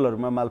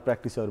हस्पिटलहरूमा माल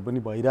प्र्याक्टिसहरू पनि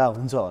भइरहेको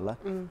हुन्छ होला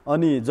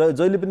अनि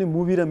जहिले पनि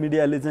मुभी र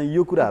मिडियाले चाहिँ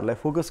यो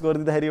कुराहरूलाई फोकस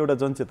गरिदिँदाखेरि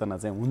एउटा जनचेतना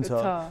चाहिँ हुन्छ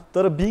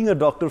तर being a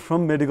doctor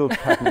from medical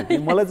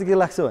faculty मलाई चाहिँ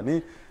के लाग्छ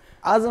भने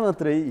आज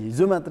मात्रै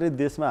हिजो मात्रै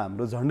देशमा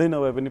हाम्रो झन्डै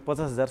नभए पनि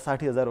 50,000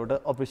 60,000वटा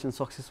अपरेसन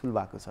सक्सेसफुल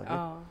भएको छ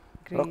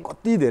र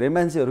कति धेरै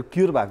मान्छेहरू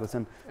क्योर भएको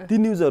छन् ती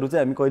न्युजहरू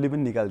चाहिँ हामी कहिले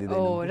पनि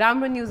निकाल्दिदैनौँ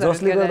राम्रो न्युज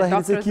जसले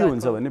गर्दाखेरि चाहिँ के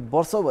हुन्छ भने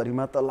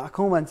वर्षभरिमा त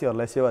लाखौँ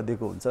मान्छेहरूलाई सेवा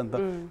दिएको हुन्छ नि त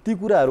ती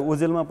कुराहरू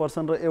ओझेलमा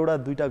पर्छन् र एउटा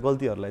दुईटा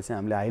गल्तीहरूलाई चाहिँ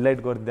हामीले हाइलाइट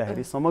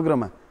गरिदिँदाखेरि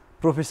समग्रमा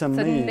प्रोफेसन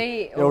नै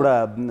एउटा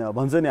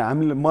भन्छ नि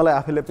हामीले मलाई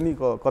आफैले पनि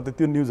कतै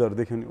त्यो न्युजहरू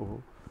देख्यो नि ओहो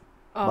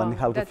भन्ने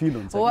खालको फिल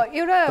हुन्छ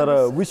तर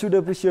वी शुड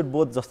एप्रिसिएट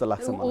बोथ जस्तो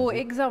लाग्छ मलाई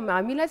एकदम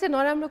हामीलाई चाहिँ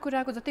नराम्रो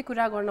कुराको जति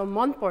कुरा गर्न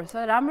मन पर्छ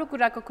राम्रो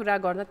कुराको कुरा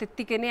गर्न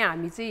त्यत्तिकै नै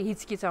हामी चाहिँ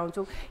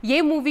हिचकिचाउँछौँ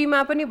यही मुभीमा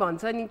पनि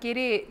भन्छ नि के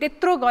अरे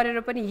त्यत्रो गरेर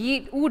पनि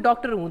ऊ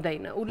डक्टर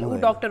हुँदैन ऊ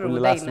डक्टर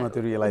हुँदैन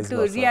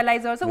त्यो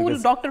रियलाइज गर्छ ऊ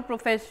डक्टर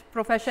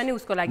प्रोफेसनै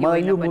उसको लागि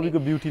होइन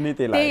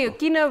त्यही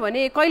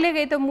किनभने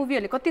कहिलेकाहीँ त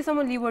मुभीहरूले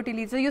कतिसम्म लिबर्टी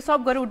लिन्छ यो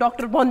सब गरेर ऊ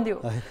डक्टर बन्दियो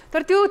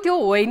तर त्यो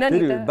होइन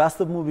नि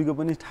वास्तव मुभीको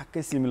पनि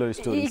ठ्याक्कै सिमिलर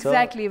स्टोरी छ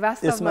एक्ज्याक्टली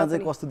वास्तवमा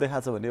चाहिँ कस्तो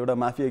देखाछ भने एउटा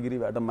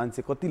माफियागिरीबाट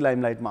मान्छे कति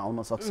लाइमलाइटमा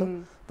आउन सक्छ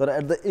तर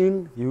at the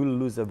and he will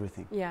loose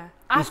everything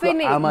आफै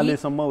नै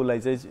आमालेसम्म उसलाई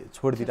चाहिँ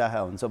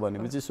छोडिदिइराखेको हुन्छ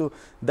भनेपछि सो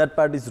द्याट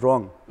पार्ट इज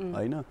रङ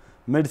होइन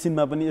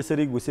मेडिसिनमा पनि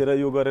यसरी घुसेर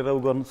यो गरेर उ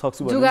गर्न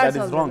सक्छु भने द्याट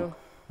इज रङ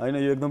हैन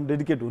यो एकदम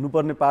डेडिकेट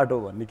हुनुपर्ने पार्ट हो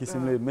भन्ने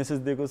किसिमले मेसेज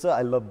दिएको छ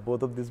I love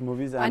both of this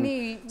movies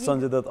and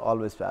Sanjay Dutt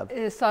always फ्याब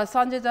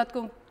Sanjay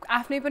दत्तको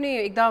आफ्नै पनि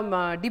एकदम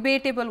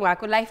डिबेटेबल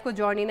उहाँको लाइफको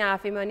जर्नी नै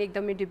आफैमा नि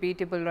एकदमै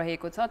डिबेटेबल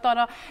रहेको छ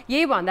तर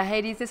यही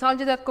भन्दाखेरि चाहिँ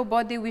सञ्जय दत्तको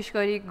बर्थडे विश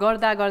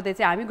गर्दा गर्दै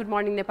चाहिँ हामी गुड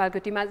मर्निङ नेपालको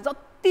टिममा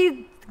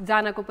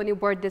जतिजनाको पनि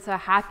बर्थडे छ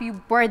happy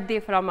birthday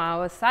from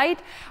our side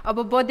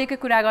अब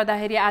बर्थडेको कुरा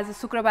गर्दाखेरि आज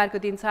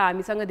शुक्रबारको दिन छ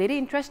हामीसँग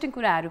धेरै इन्ट्रेस्टिङ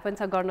कुराहरू पनि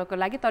छ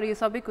गर्नको लागि तर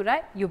यो सबै कुरा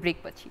यो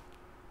ब्रेकपछि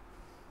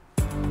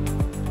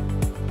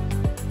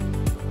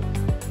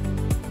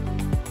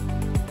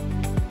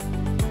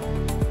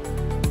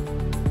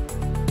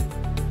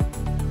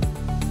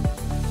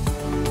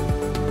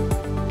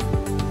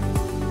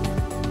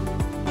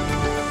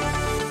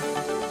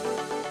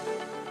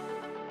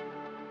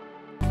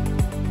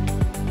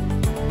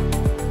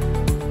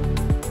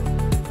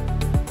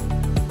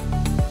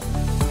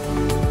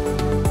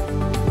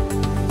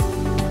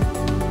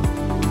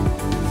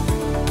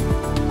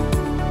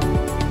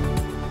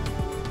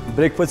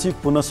ब्रेकपछि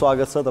पुनः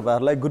स्वागत छ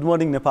तपाईहरुलाई गुड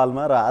मर्निङ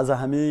नेपालमा र आज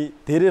हामी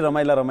धेरै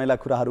रमाइला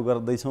कुराहरू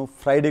गर्दैछौँ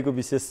फ्राइडेको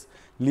विशेष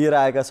लिएर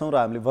आएका छौँ र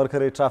हामीले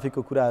भर्खरै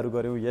ट्राफिकको कुराहरू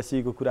गर्यौँ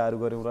एसईको कुराहरू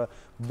गर्यौँ र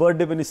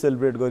बर्थडे पनि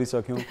सेलिब्रेट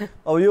गरिसक्यौँ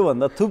अब यो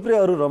भन्दा थुप्रै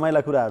अरू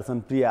रमाइला कुराहरू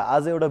छन् प्रिया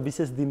आज एउटा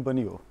विशेष दिन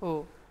पनि हो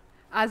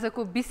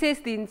आजको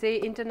विशेष दिन चाहिँ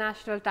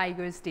इन्टरनेशनल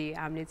टाइगर्स डे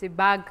हामीले चाहिँ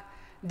बाघ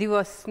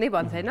दिवस नै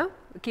भन्छ हैन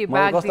के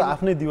बाघ कस्तो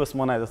आफ्नै दिवस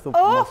मनाए जस्तो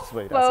महसुस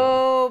भइरहेछ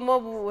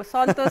म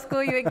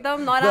सन्तोषको यो एकदम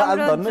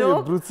नराम्रो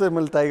जोक ब्रुच चाहिँ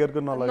मैले टाइगरको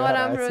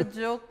नराम्रो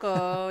जोक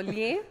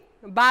लिए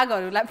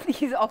बाघहरूलाई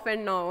प्लिज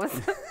अफेन्ड नहोस्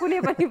कुनै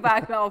पनि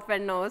बाघलाई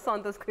अफेन्ड नहोस्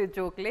सन्तोषको यो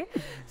जोकले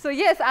सो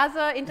यस आज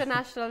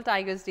इन्टरनेसनल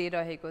टाइगर्स डे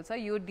रहेको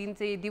छ यो दिन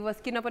चाहिँ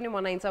दिवस किन पनि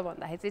मनाइन्छ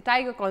भन्दाखेरि चाहिँ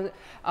टाइगर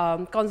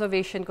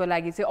कन्जर्भेसनको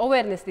लागि चाहिँ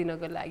अवेरनेस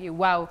दिनको लागि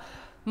वाउ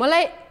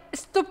मलाई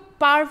यस्तो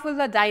पावरफुल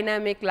र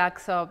डाइनामिक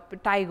लाग्छ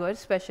टाइगर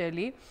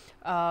स्पेसली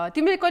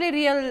तिमीले कहिले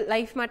रियल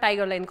लाइफमा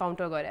टाइगरलाई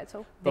इन्काउन्टर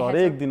गरेछौ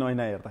हरेक दिन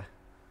ऐना हेर्दा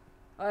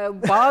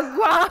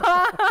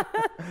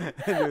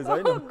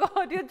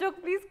गॉड यो जोक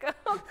प्लिज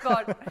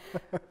गॉड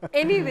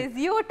एनीवेज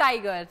यो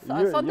टाइगर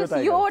सन्तोष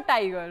यो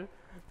टाइगर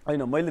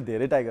हैन मैले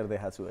धेरै टाइगर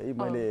देखाएको छु है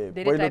मैले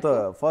पहिलो त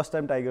फर्स्ट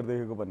टाइम टाइगर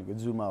देखेको भनेको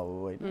जुमा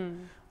हो हैन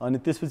अनि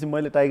त्यसपछि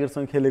मैले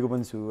टाइगरसँग खेलेको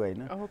पनि छु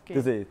हैन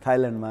त्यो चाहिँ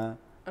थाइल्यान्डमा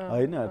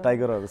हैन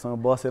टाइगरहरुसँग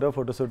बसेर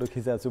फोटो सोटो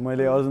खिचाएको छु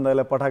मैले अर्जुन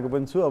दाइलाई पठाएको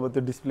पनि छु अब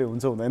त्यो डिस्प्ले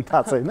हुन्छ हुँदैन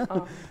थाहा छैन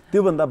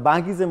त्यो भन्दा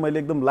बाँकी चाहिँ मैले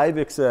एकदम लाइभ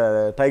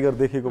टाइगर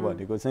देखेको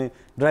भनेको चाहिँ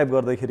ड्राइभ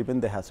गर्दाखेरि पनि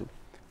देखाएको छु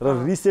र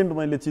रिसेन्ट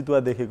मैले चितुवा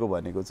देखेको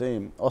भनेको चाहिँ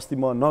अस्ति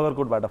म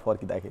नगरकोटबाट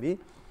फर्किँदाखेरि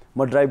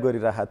म ड्राइभ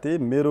गरिरहेको थिएँ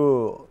मेरो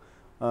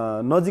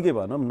नजिकै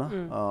भनौँ न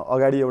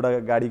अगाडि एउटा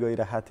गाडी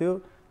गइरहेको थियो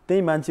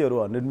त्यही मान्छेहरू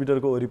 100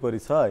 मिटरको वरिपरि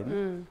छ हैन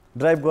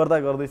ड्राइभ गर्दा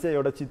गर्दै चाहिँ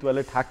एउटा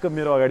चितुवाले ठ्याक्क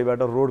मेरो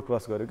अगाडिबाट रोड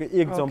क्रस गर्यो कि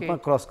एक जम्पमा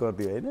क्रस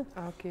गरिदियो हैन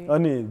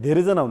अनि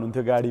धेरै जना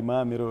हुनुहुन्थ्यो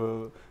गाडीमा मेरो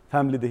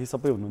फ्यामिलीदेखि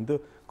सबै हुनुहुन्थ्यो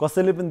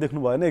कसैले पनि देख्नु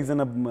भएन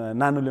एकजना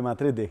नानुले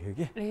मात्रै देख्यो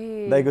कि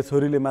दाइको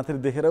छोरीले मात्रै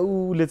देखेर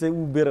उले चाहिँ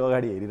उभिएर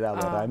अगाडि हेरिरहेको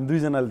भएर हामी दुई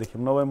जनाले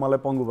देख्यौँ नभए मलाई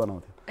पङ्गु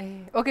बनाउँथ्यो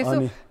ओके सो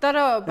तर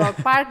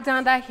पार्क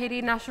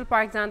जाँदाखेरि नेशनल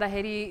पार्क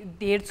जाँदाखेरि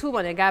हेर्छु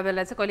भने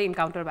गाबेलाई चाहिँ कहिले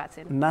इन्काउन्टर भएको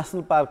छैन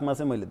नेशनल पार्कमा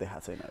चाहिँ मैले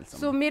देखाएको छैन अहिलेसम्म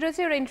सो मेरो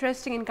चाहिँ एउटा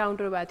इन्ट्रेस्टिङ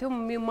इन्काउन्टर भएको थियो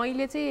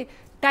मैले चाहिँ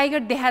टाइगर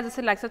देखा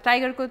जस्तो लाग्छ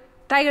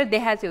टाइगर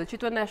देखा चाहिँ हो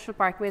चितवन नेसनल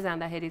पार्कमै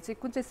जाँदाखेरि चाहिँ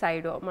कुन चाहिँ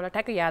साइड हो मलाई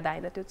ठ्याक्कै याद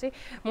आएन त्यो चाहिँ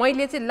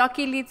मैले चाहिँ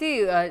लकिली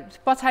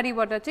चाहिँ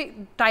पछाडिबाट चाहिँ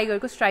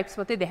टाइगरको स्ट्राइप्स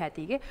मात्रै देखाएको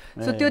थिएँ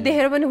कि सो त्यो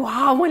देखेर पनि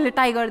वाह मैले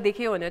टाइगर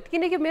देखेँ भनेर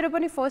किनकि मेरो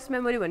पनि फर्स्ट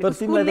मेमोरी भनेको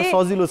तिमीलाई त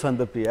सजिलो छ नि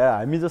त प्रिया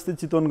हामी जस्तै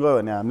चितवन गयो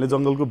भने हामीले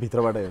जङ्गलको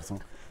भित्रबाट हेर्छौँ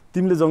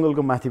तिमीले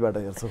जङ्गलको माथिबाट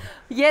हेर्छौ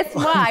यस म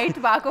हाइट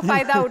भएको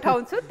फाइदा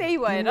उठाउँछु त्यही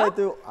भएर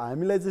त्यो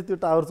हामीलाई चाहिँ त्यो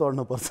टावर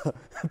चढ्नु पर्छ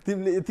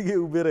तिमीले यतिकै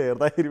उभिएर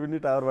हेर्दाखेरि पनि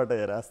टावरबाट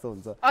हेरे जस्तो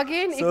हुन्छ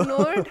again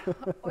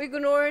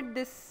ignored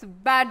this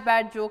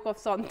bad joke of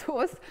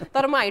सन्तोष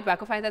तर म हाइट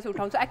भएको फाइदा चाहिँ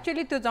उठाउँछु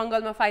एक्चुअली त्यो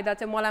जङ्गलमा फाइदा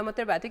चाहिँ मलाई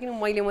मात्रै भएको थियो किन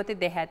मैले मात्रै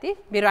देखाएको थिएँ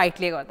मेरो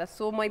हाइटले गर्दा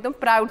सो म एकदम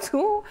प्राउड छु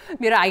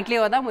मेरो हाइटले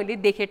गर्दा मैले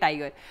देखेँ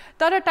टाइगर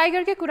तर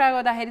टाइगरकै कुरा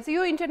गर्दाखेरि चाहिँ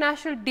यो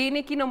इन्टरनेसनल डे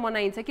नै किन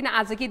मनाइन्छ किन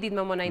आजकै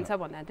दिनमा मनाइन्छ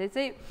भन्दाखेरि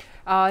चाहिँ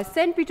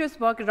सेन्ट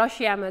पिटर्सबर्ग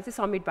रसियामा चाहिँ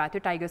समिट भएको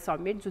थियो टाइगर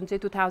समिट जुन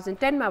चाहिँ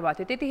 2010मा भएको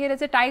थियो त्यतिखेर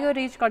चाहिँ टाइगर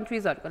रिच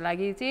कन्ट्रिजहरूको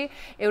लागि चाहिँ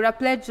एउटा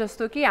प्लेज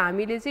जस्तो कि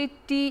हामीले चाहिँ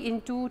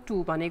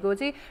T/2 भनेको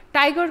चाहिँ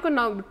टाइगरको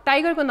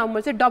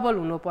नम्बर चाहिँ डबल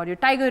हुनु पर्यो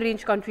टाइगर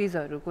रेन्ज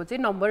कन्ट्रिजहरूको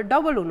चाहिँ नम्बर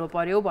डबल हुनु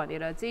पर्यो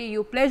भनेर चाहिँ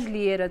यो प्लेज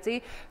लिएर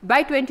चाहिँ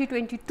बाई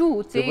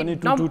 2022 चाहिँ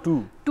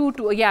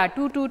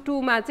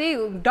 222 मा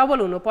चाहिँ डबल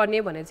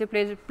हुनुपर्ने भनेर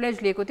चाहिँ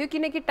प्लेज लिएको थियो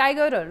किनकि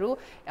टाइगरहरू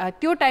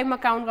त्यो टाइममा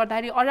काउन्ट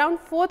गर्दाखेरि अराउन्ड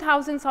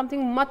 4000 समथिङ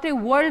मात्रै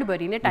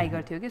वर्ल्डभरि नै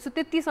टाइगर थियो कि सो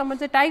त्यतिसम्म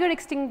चाहिँ टाइगर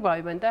एक्सटिङ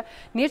भयो भने त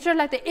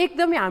नेचरलाई त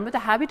एकदमै हाम्रो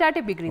त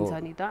ह्याबिटाटै बिग्रिन्छ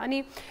नि त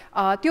अनि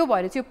त्यो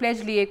भएर चाहिँ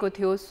प्लेज लिएको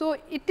थियो so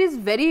it is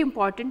very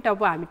important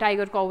अब हामी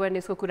टाइगरको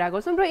अवेरनेसको कुरा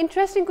गर्छौँ र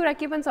इन्ट्रेस्टिङ कुरा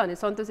के पनि छ भने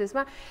सन्तोष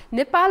यसमा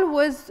Nepal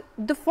was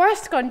the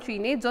first country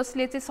नै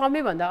जसले चाहिँ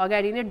समयभन्दा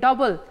अगाडि नै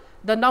डबल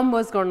द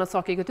नम्बर्स गर्न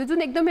सकेको थियो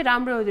जुन एकदमै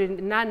राम्रो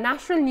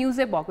नेसनल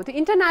न्युजै भएको थियो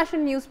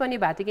इन्टरनेसनल न्युज पनि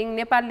भएको थियो कि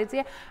नेपालले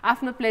चाहिँ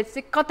आफ्नो प्लेज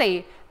चाहिँ कतै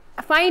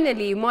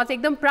फाइनली म चाहिँ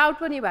एकदम प्राउड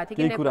पनि भएको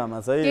थिएँ कि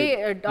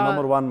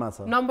नम्बर 1 मा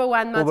छ नम्बर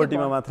 1 मा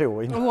पोभर्टीमा मात्रै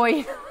होइन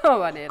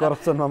भनेर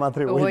करप्सनमा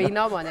मात्रै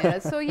होइन भनेर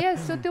सो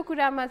यस सो त्यो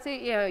कुरामा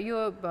चाहिँ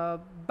यो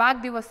बाघ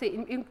दिवस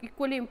चाहिँ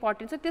इक्वली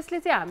इम्पोर्टेन्ट छ त्यसले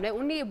चाहिँ हामीलाई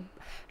उनी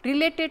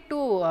रिलेटेड टु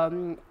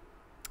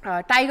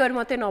टाइगर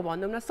मात्रै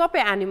नभनौँ न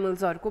सबै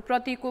एनिमल्सहरूको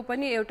प्रतिको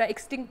पनि एउटा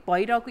एक्सटिङ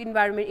भइरहेको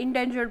इन्भाइरोमेन्ट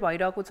इन्डेन्जर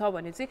भइरहेको छ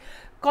भने चाहिँ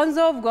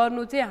कन्जर्भ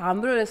गर्नु चाहिँ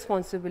हाम्रो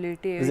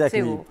रेस्पोन्सिबिलिटी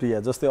चाहिँ हो प्रिया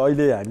जस्तै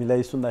अहिले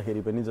हामीलाई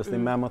सुन्दाखेरि पनि जस्तै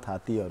मामथ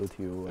हात्तीहरू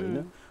थियो होइन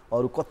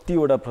अरू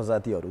कतिवटा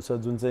प्रजातिहरू छ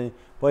जुन चाहिँ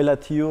पहिला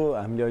थियो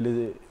हामीले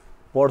अहिले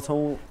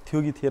पढ्छौँ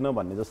थियो कि थिएन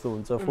भन्ने जस्तो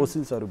हुन्छ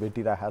फोसिल्सहरू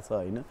भेटिरहेको छ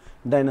होइन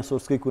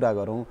डाइनासोर्सकै कुरा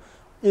गरौँ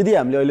यदि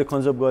हामीले अहिले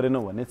कन्जर्भ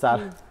गरेनौँ भने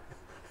 4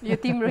 यो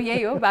तिम्रो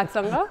यही हो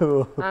बाघसँग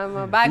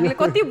बाघले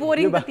कति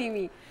बोरिङ त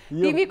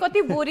तिमी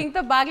कति बोरिङ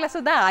त बाघलाई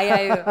सुधा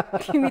आयो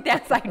तिमी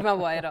त्यहाँ साइडमा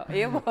भएर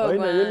हे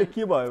भगवान यसले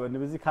के भयो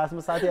भनेपछि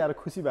खासमा साथी आएर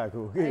खुसी भएको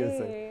हो के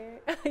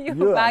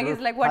यो बाघ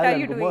is like what are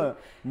you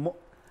doing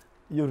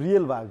यो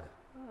रियल बाघ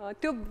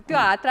त्यो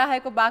हात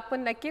राखेको बाघ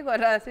पनि के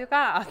गरिरहेको छ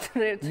कहाँ हात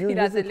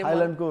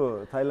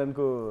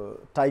थाइल्यान्डको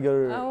टाइगर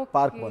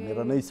पार्क भनेर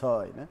नै छ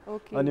होइन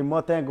अनि म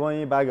त्यहाँ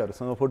गएँ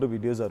बाघहरूसँग फोटो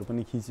भिडियोजहरू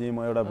पनि खिचेँ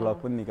म एउटा ब्लग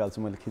पनि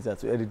निकाल्छु मैले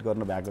खिचाएको छु एडिट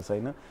गर्न भएको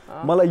छैन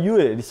मलाई यो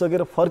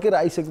हेरिसकेर फर्केर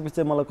आइसकेपछि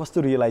चाहिँ मलाई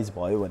कस्तो रियलाइज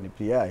भयो भने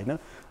प्रिया होइन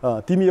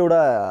तिमी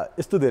एउटा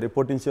यस्तो धेरै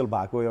पोटेन्सियल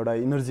भएको एउटा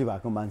इनर्जी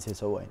भएको मान्छे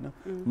छौ होइन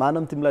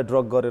मानव तिमीलाई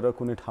ड्रग गरेर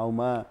कुनै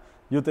ठाउँमा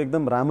यो त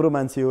एकदम राम्रो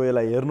मान्छे हो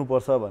यसलाई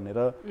हेर्नुपर्छ भनेर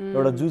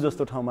एउटा जू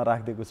जस्तो ठाउँमा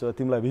राखिदिएको छ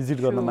तिमीलाई भिजिट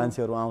गर्न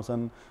मान्छेहरू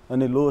आउँछन्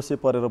अनि लोसे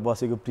परेर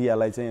बसेको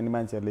प्रियालाई चाहिँ अनि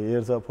मान्छेहरूले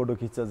हेर्छ फोटो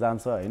खिच्छ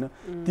जान्छ होइन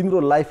तिम्रो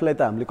लाइफलाई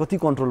त हामीले कति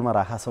कन्ट्रोलमा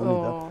राखेका छौँ नि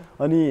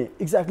त अनि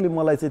एक्ज्याक्टली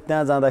मलाई चाहिँ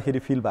त्यहाँ जाँदाखेरि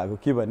फिल भएको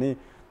के भने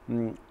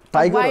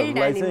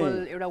टाइगरहरूलाई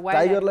चाहिँ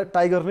टाइगरलाई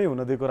टाइगर नै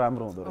हुन दिएको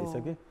राम्रो हुँदो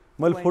रहेछ कि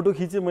मैले फोटो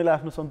खिचेँ मैले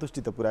आफ्नो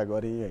सन्तुष्टि त पुरा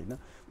गरेँ होइन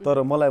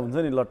तर मलाई हुन्छ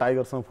नि ल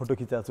टाइगरसँग फोटो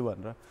खिचाएको छु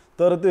भनेर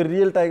तर त्यो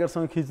रियल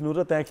टाइगरसँग खिच्नु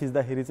र त्यहाँ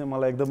खिच्दाखेरि चाहिँ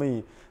मलाई एकदमै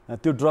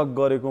त्यो ड्रग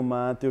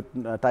गरेकोमा त्यो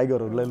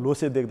टाइगरहरूलाई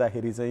लोसे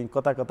देख्दाखेरि चाहिँ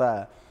कता कता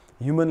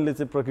ह्युमनले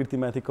चाहिँ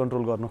प्रकृतिमाथि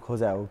कन्ट्रोल गर्न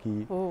खोजा हो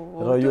कि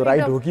र यो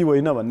राइट हो कि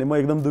होइन भन्ने म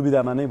एकदम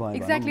दुविधामा नै भएँ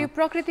एक्ज्याक्टली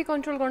प्रकृति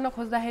कन्ट्रोल गर्न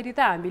खोज्दाखेरि त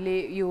हामीले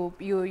यो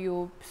यो यो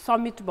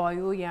समिट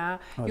भयो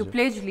यहाँ यो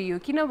प्लेज लियो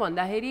किन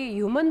भन्दाखेरि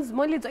ह्युमन्स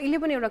मैले जहिले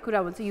पनि एउटा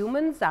कुरा भन्छु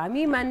ह्युमन्स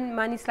हामी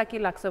मानिसलाई के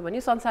लाग्छ भने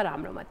संसार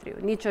हाम्रो मात्रै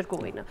हो नेचरको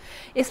होइन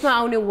यसमा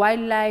आउने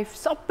वाइल्ड लाइफ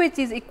सबै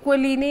चिज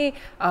इक्वली नै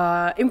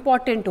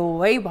इम्पोर्टेन्ट हो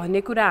है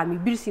भन्ने कुरा हामी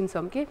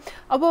बिर्सिन्छौँ कि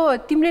अब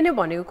तिमीले नै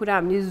भनेको कुरा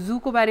हामीले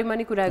जूको बारेमा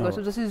नै कुरा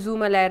गर्छौँ जस्तै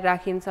जूमा ल्याएर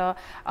राखिन्छ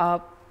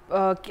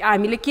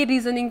हामीले के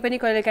रिजनिङ पनि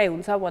कहिलेकाहीँ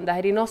हुन्छ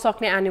भन्दाखेरि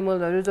नसक्ने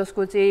एनिमलहरू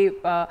जसको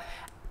चाहिँ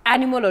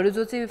एनिमलहरू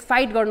जो चाहिँ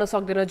फाइट गर्न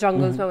सक्दैन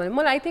जङ्गल्समा भने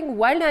मलाई आई थिङ्क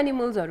वाइल्ड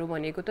एनिमल्सहरू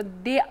भनेको त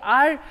they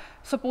are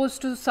suppose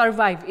to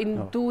survive in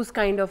those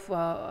kind of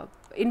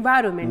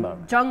environment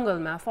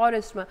जङ्गलमा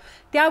फरेस्टमा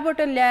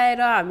त्यहाँबाट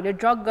ल्याएर हामीले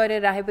ड्रग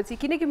गरेर राखेपछि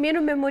किनकि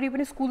मेरो मेमोरी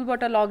पनि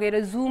स्कुलबाट लगेर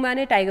जूमा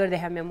नै टाइगर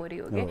देखा मेमोरी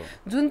हो कि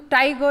जुन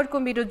टाइगरको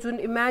मेरो जुन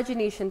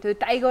इमेजिनेसन थियो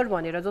टाइगर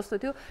भनेर जस्तो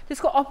थियो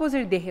त्यसको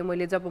अपोजिट देखेँ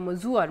मैले जब म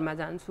जूहरूमा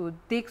जान्छु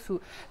देख्छु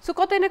सो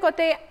कतै न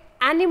कतै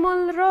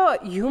एनिमल र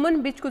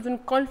ह्युमन बिचको जुन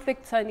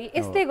कन्फ्लिक्ट छ नि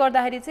यसले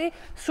गर्दाखेरि चाहिँ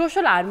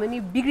सोसल हार्मोनी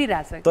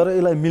बिग्रिरहेछ तर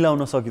यसलाई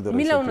मिलाउन सकिँदो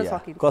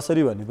रहेछ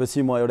कसरी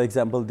भनेपछि म एउटा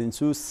इक्जाम्पल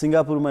दिन्छु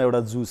सिङ्गापुरमा एउटा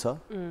जू छ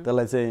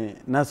त्यसलाई चाहिँ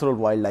नेचुरल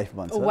वाइल्ड लाइफ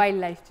भन्छ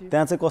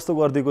त्यहाँ चाहिँ कस्तो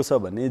गरिदिएको छ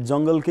भने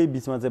जङ्गलकै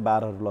बिचमा चाहिँ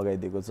बारहरू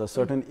लगाइदिएको छ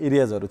सर्टेन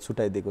एरियाजहरू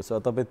छुट्याइदिएको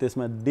छ तपाईँ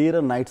त्यसमा डे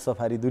र नाइट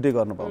सफारी दुइटै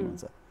गर्न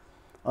पाउनुहुन्छ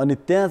अनि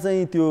त्यहाँ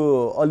चाहिँ त्यो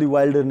अलि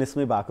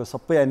वाइल्डरनेसमै भएको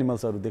सबै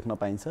एनिमल्सहरू देख्न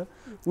पाइन्छ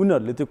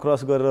उनीहरूले त्यो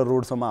क्रस गरेर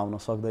रोडसम्म आउन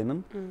सक्दैनन्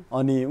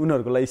अनि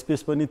उनीहरूको लागि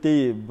स्पेस पनि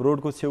त्यही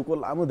रोडको छेउको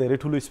लामो धेरै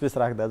ठुलो स्पेस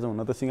राख्दा चाहिँ हुन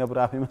त सिङ्गापुर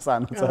आफैमा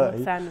सानो छ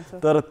है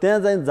तर त्यहाँ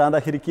चाहिँ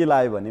जाँदाखेरि के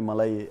लाग्यो भने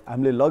मलाई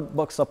हामीले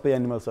लगभग सबै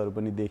एनिमल्सहरू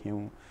पनि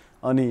देख्यौँ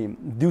अनि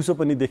दिउँसो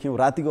पनि देख्यौँ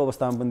रातिको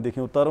अवस्थामा पनि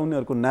देख्यौँ तर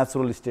उनीहरूको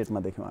नेचुरल स्टेटमा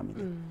देख्यौँ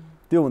हामीले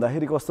त्यो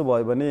हुँदाखेरि कस्तो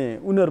भयो भने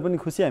उनीहरू पनि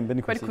खुसी हामी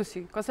पनि खुसी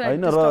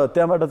होइन र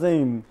त्यहाँबाट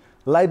चाहिँ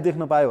लाइभ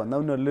देख्न पायो भन्दा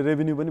उनीहरूले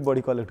रेभेन्यू पनि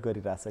बढी कलेक्ट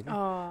गरिरहेछ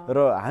कि र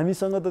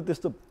हामीसँग त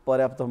त्यस्तो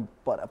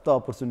पर्याप्त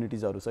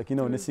अपर्च्युनिटिजहरू छ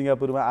किनभने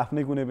सिङ्गापुरमा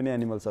आफ्नै कुनै पनि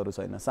एनिमल्सहरू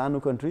छैन सानो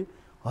कन्ट्री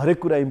हरेक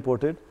कुरा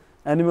इम्पोर्टेड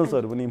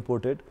एनिमल्सहरू पनि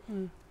इम्पोर्टेड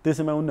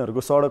त्यसैमा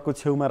उनीहरूको सडकको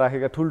छेउमा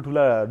राखेका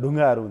ठुल्ठुला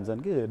ढुङ्गाहरू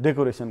हुन्छन् कि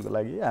डेकोरेसनको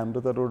लागि हाम्रो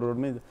त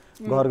रोडमै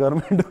घर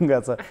घरमै ढुङ्गा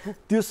छ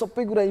त्यो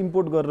सबै कुरा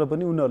इम्पोर्ट गरेर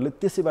पनि उनीहरूले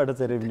त्यसैबाट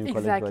चाहिँ रेभेन्यू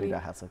कलेक्ट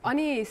गरिरहेको छ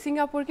अनि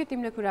सिङ्गापुरकै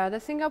तिमीले कुरा गर्दा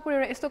सिङ्गापुर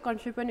एउटा यस्तो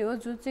कन्ट्री पनि हो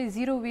जुन चाहिँ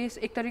जिरो वेस्ट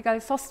एक तरिकाले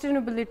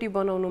सस्टेनेबिलिटी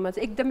बनाउनुमा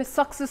चाहिँ एकदमै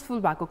सक्सेसफुल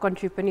भएको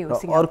कन्ट्री पनि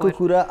हो सिङ्गापुर अर्को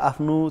कुरा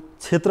आफ्नो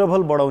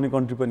क्षेत्रफल बढाउने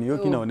कन्ट्री पनि हो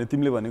किनभने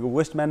तिमीले भनेको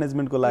वेस्ट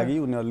म्यानेजमेन्टको लागि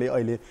उनीहरूले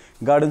अहिले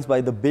गार्डन्स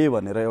बाई द बे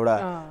भनेर एउटा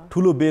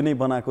ठुलो बे नै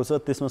बनाएको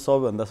छ त्यसमा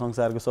सबैभन्दा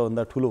संसारको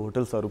सबभन्दा ठुलो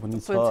होटल्सहरू पनि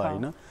छ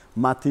हैन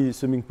माथि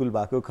स्विमिङ पुल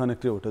भएको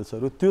कनेक्टेड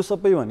होटल्सहरू त्यो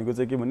सबै भनेको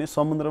चाहिँ के भने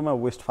समुद्रमा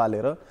वेस्ट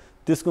फालेर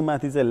त्यसको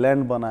माथि चाहिँ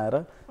ल्यान्ड बनाएर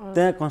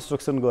त्यहाँ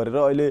कन्स्ट्रक्सन गरेर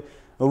अहिले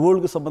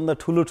वर्ल्डको सबभन्दा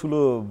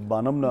ठुलो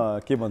भनौँ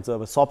न के भन्छ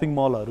अब सपिङ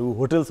मलहरू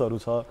होटल्सहरू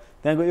छ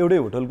त्यहाँको एउटै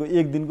होटलको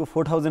एक दिनको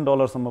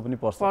 $4,000 सम्म पनि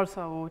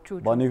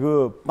पर्छ भनेको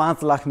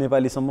 5 लाख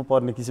नेपालीसम्म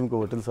पर्ने किसिमको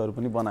होटल्सहरू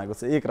पनि बनाएको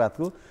छ एक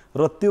रातको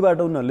र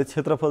त्योबाट उनीहरूले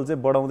क्षेत्रफल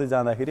चाहिँ बढाउँदै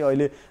जाँदाखेरि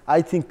अहिले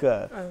आई थिङ्क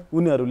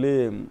उनीहरूले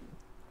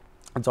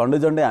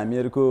झन्डै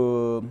हामीहरूको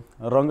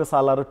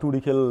रङ्गशाला र टुडी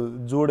खेल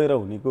जोडेर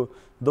हुनेको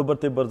दोब्बर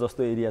तेब्बर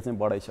जस्तो एरिया चाहिँ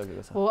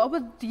बढाइसकेको छ हो अब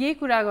यही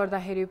कुरा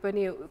गर्दाखेरि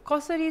पनि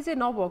कसरी चाहिँ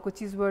नभएको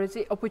चिजबाट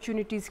चाहिँ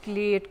अपर्च्युनिटिज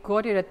क्रिएट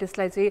गरेर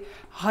त्यसलाई चाहिँ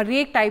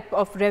हरेक टाइप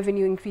अफ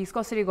रेभेन्यू इन्क्रिज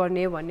कसरी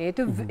गर्ने भन्ने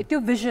त्यो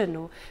भिजन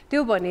हो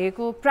त्यो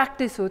भनेको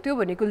प्र्याक्टिस हो त्यो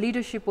भनेको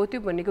लिडरसिप हो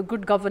त्यो भनेको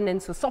गुड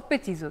गभर्नेन्स हो सबै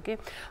चिज हो के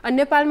अनि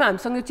नेपालमा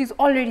हामीसँग यो चिज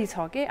अलरेडी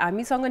छ के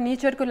हामीसँग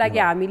नेचरको लागि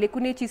हामीले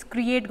कुनै चिज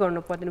क्रिएट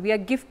गर्नु पर्दैन we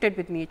are gifted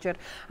with nature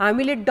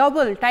हामीले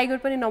डबल टाइगर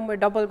पनि नम्बर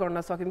डबल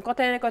गर्न सक्यौँ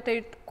कतै न कतै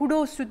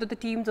कुडोस टु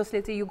द टिम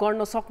जसले चाहिँ यो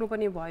गर्न सक्नु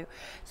पनि भयो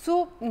सो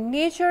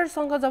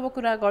नेचरसँग जब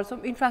कुरा गर्छौँ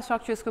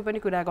इन्फ्रास्ट्रक्चर्सको पनि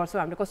कुरा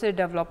गर्छौँ हामीले कसरी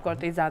डेभलप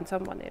गर्दै जान्छौँ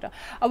भनेर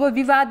अब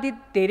विवादित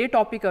धेरै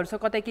टपिकहरू छ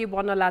कतै केही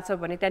बन्न लाग्छ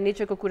भने त्यहाँ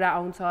नेचरको कुरा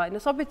आउँछ होइन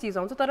सबै चिज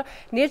आउँछ तर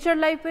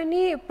नेचरलाई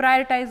पनि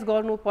प्रायोरिटाइज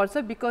गर्नुपर्छ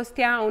बिकज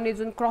त्यहाँ आउने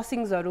जुन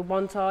क्रसिङ्सहरू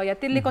बन्छ या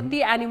त्यसले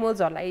कति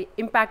एनिमल्सहरूलाई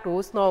इम्प्याक्ट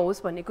होस्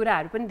नहोस् भन्ने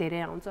कुराहरू पनि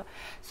धेरै आउँछ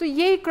सो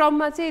यही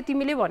क्रममा चाहिँ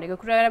तिमीले भनेको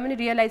कुरा पनि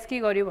रियलाइज के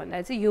गर्यो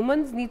भन्दा चाहिँ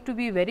humans need to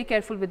be very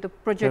careful with the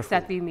projects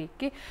that we make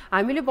के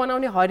हामीले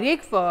बनाउने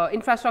हरेक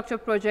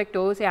इन्फ्रास्ट्रक्चर प्रोजेक्ट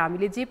होस् या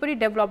हामीले जे पनि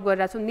डेभलप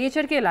गरिरहेको छौँ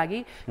नेचरकै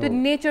लागि त्यो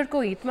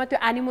नेचरको हितमा त्यो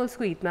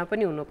एनिमल्सको हितमा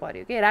पनि हुनु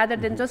पर्यो कि रादर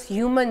देन जस्ट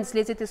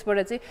ह्युमन्सले चाहिँ त्यसबाट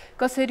चाहिँ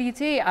कसरी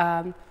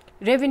चाहिँ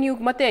रेभेन्यू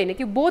मात्रै होइन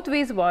कि बोथ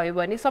वेज भयो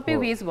भने सबै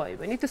वेज भयो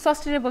भने त्यो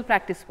सस्टेनेबल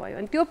प्र्याक्टिस भयो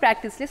अनि त्यो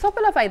प्र्याक्टिसले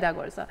सबैलाई फाइदा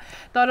गर्छ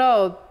तर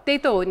त्यही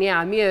त हो नि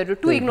हामीहरू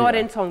टु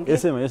इग्नोरेन्ट छौँ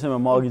यसैमा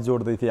म अघि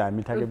जोड्दै थिएँ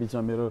हामी ठ्याक्कै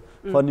बिचमा मेरो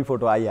फनी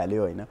फोटो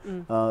आइहाल्यो होइन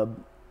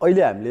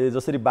अहिले हामीले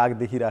जसरी बाघ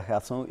देखिराखेका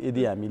छौँ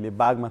यदि हामीले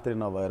बाघ मात्रै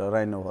नभएर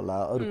राइनो होला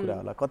अरू कुरा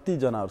होला कति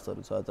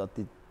जनावरहरू छ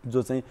जति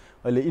जो चाहिँ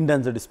अहिले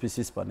इन्डेन्जर्ड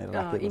स्पिसिस भनेर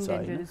राखेको छ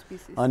होइन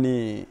अनि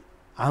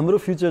हाम्रो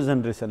फ्युचर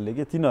जेनेरेसनले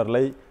के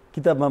तिनीहरूलाई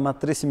किताबमा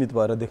मात्रै सीमित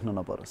भएर देख्न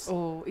नपरोस्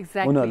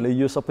उनीहरूले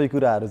यो सबै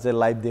कुराहरू चाहिँ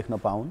लाइभ देख्न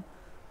पाउन्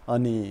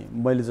अनि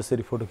मैले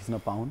जसरी फोटो खिच्न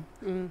पाउन्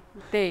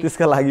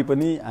त्यसका लागि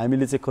पनि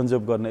हामीले चाहिँ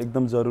कन्जर्भ गर्न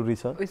एकदम जरुरी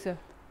छ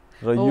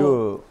र यो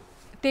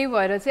त्यही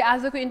भएर चाहिँ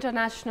आजको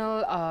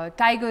इन्टरनेसनल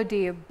टाइगर डे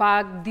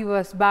बाघ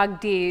दिवस बाघ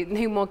डे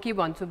नै म के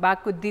भन्छु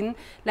बाघको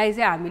दिनलाई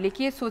चाहिँ हामीले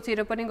के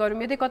सोचेर पनि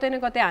गरौँ यदि कतै न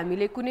कतै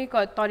हामीले कुनै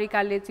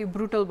तरिकाले चाहिँ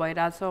ब्रुटल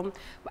भइरहेछौँ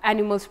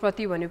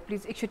एनिमल्सप्रति भने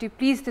प्लिज एकचोटि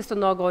प्लिज त्यस्तो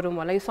नगरौँ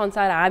होला यो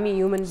संसार हामी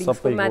ह्युमन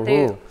बिङ्सको मात्रै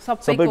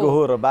सबैको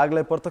हो र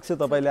बाघलाई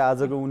प्रत्यक्ष तपाईँले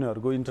आजको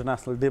उनीहरूको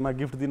इन्टरनेसनल डेमा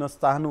गिफ्ट दिन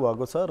चाहनु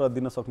भएको छ र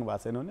दिन सक्नु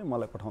भएको छैन भने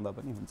मलाई पठाउँदा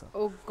पनि हुन्छ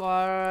ओ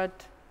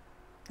गॉड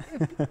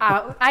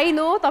आई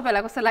नो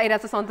तपाईँलाई कस्तो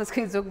लागिरहेछ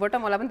सन्तोषको जोकबाट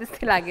मलाई पनि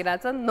त्यस्तै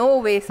लागिरहेछ नो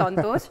वे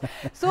सन्तोष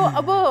सो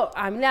अब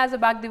हामीले आज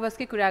बाघ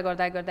दिवसकै कुरा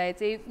गर्दा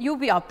चाहिँ यो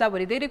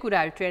हप्ताभरि धेरै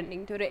कुराहरू ट्रेन्डिङ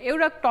थियो र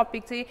एउटा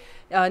टपिक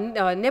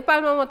चाहिँ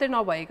नेपालमा मात्रै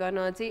नभइकन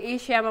चाहिँ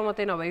एसियामा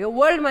मात्रै नभइकन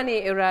वर्ल्डमा नै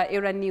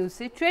एउटा न्युज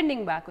चाहिँ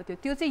ट्रेन्डिङ भएको थियो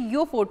त्यो चाहिँ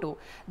यो फोटो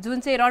जुन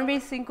चाहिँ रणवीर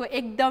सिंहको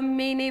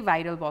एकदमै नै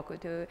भाइरल भएको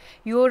थियो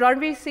यो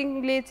रणवीर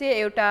सिंहले चाहिँ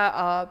एउटा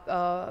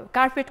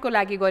कार्पेटको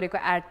लागि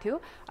गरेको एड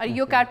थियो अनि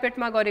यो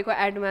कार्पेटमा गरेको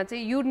एडमा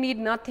चाहिँ you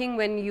need nothing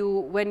when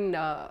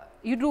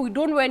you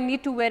don't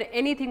need to wear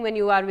anything when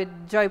you are with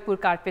Jaipur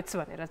carpets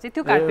भनेर चाहिँ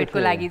त्यो कार्पेटको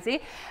लागि चाहिँ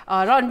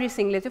रणवीर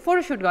सिंहले चाहिँ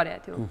फोटोसुट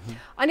गरेको थियो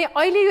अनि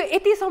अहिले यो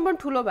यतिसम्म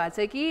ठुलो भएको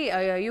छ कि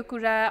यो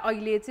कुरा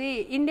अहिले चाहिँ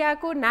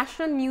इन्डियाको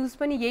नेसनल न्युज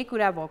पनि यही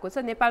कुरा भएको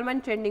छ नेपालमा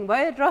पनि ट्रेन्डिङ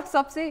भयो र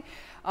सबसे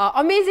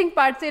अमेजिङ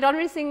पार्ट चाहिँ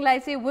रणवीर सिंहलाई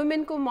चाहिँ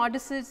वुमेनको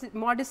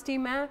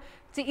मोडेस्टीमा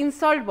चाहिँ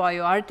इन्सल्ट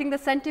भयो hurting the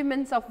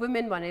sentiments of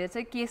women भनेर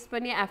चाहिँ केस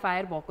पनि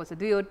एफआइआर भएको छ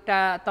दुईवटा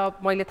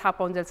त मैले थाहा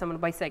पाउन्जेलसम्म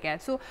भइसकेँ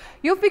सो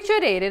यो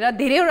पिक्चर हेरेर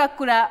धेरैवटा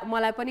कुरा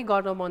मलाई पनि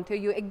गर्न मन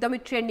थियो यो एकदमै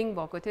ट्रेन्डिङ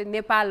भएको थियो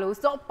नेपाल हो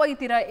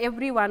सबैतिर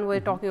every one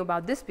were talking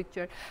about this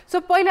picture so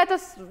पहिला त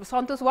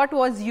सन्तोष what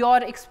was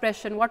your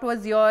expression what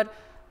was your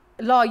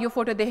ल यो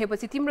फोटो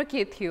देखेपछि तिम्रो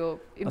के थियो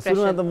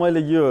इम्प्रेसन त मैले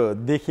यो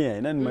देखेँ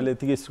हैन मैले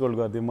यतिकै स्क्रोल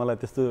गर्दिएँ मलाई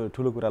त्यस्तो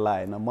ठुलो कुरा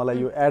लागेन मलाई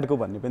यो एडको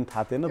भन्ने पनि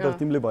थाहा थिएन तर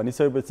तिमीले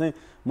भनिसकेपछि चाहिँ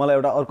मलाई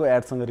एउटा अर्को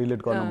एडसँग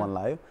रिलेट गर्न मन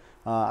लाग्यो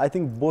आई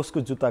थिङ्क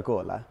बोसको जुत्ताको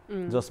होला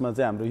जसमा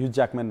चाहिँ हाम्रो ह्यु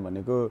ज्याकम्यान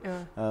भनेको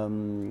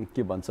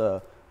के भन्छ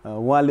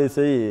उहाँले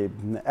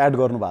चाहिँ एड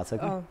गर्नु भएको छ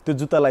कि त्यो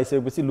जुत्ता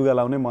लगाइसकेपछि लुगा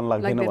लाउनै मन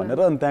लाग्दैन भनेर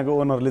अनि त्यहाँको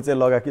ओनरले चाहिँ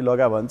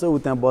लगा भन्छ ऊ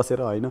त्यहाँ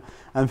बसेर होइन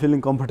आइएम फिलिङ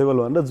कम्फर्टेबल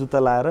भनेर जुत्ता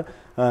लाएर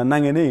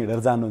नाङ्गे नै हिँडेर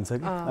जानुहुन्छ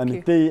कि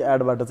अनि त्यही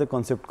एडबाट चाहिँ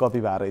कन्सेप्ट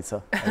कपी भएको रहेछ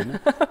होइन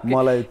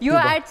मलाई यो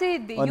एड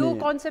चाहिँ यो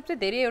कन्सेप्ट चाहिँ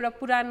धेरै एउटा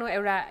पुरानो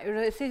एउटा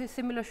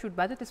सिमिलर सुट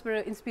भएको थियो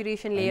त्यसबाट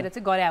इन्स्पिरेसन लिएर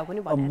चाहिँ गरे हो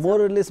पनि भन्नु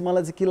मोरलेस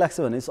मलाई चाहिँ के लाग्छ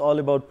भने it's all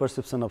about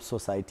perception of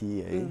society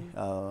है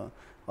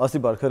अस्ति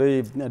भर्खरै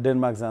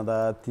डेनमार्क जाँदा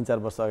 3-4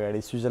 वर्ष अगाडि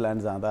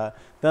स्विजरल्यान्ड जाँदा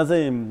त्यहाँ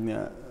चाहिँ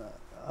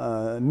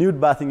न्युड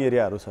बाथिङ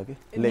एरियाहरू छ कि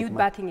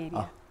लेकमा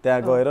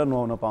त्यहाँ गएर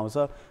नुहाउन पाउँछ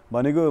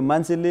भनेको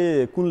मान्छेले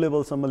कुन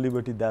लेभलसम्म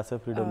लिबर्टी दिएछ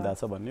फ्रिडम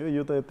दिएछ भन्ने हो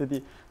यो त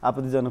त्यति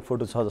आपत्तिजनक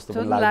फोटो छ जस्तो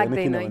पनि लाग्दैन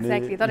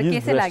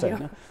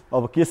किनभने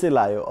अब केसै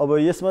लाग्यो अब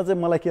यसमा चाहिँ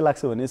मलाई के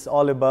लाग्छ भने इट्स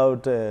अल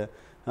अबाउट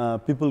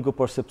पिपलको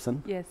पर्सेप्सन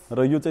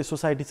र यो चाहिँ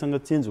सोसाइटीसँग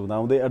चेन्ज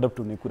हुँदाहुँदै एडप्ट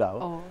हुने कुरा हो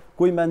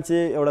कोही मान्छे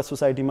एउटा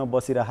सोसाइटीमा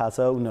बसिरहेको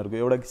छ उनीहरूको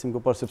एउटा किसिमको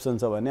पर्सेप्सन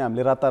छ भने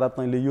हामीले रातारात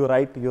मैले यो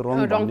राइट यो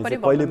रङ भन्ने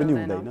चाहिँ कहिले पनि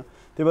हुँदैन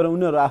त्यही भएर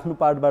उनीहरू आफ्नो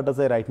पार्टबाट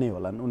चाहिँ राइट नै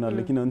होलान्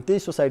उनीहरूले किनभने त्यही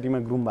सोसाइटीमा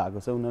ग्रुम भएको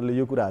छ उनीहरूले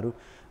यो कुराहरू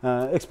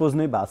एक्सपोज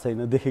नै भएको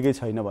छैन देखेकै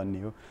छैन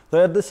भन्ने हो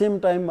तर एट द सेम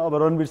टाइम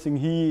अब Ranveer Singh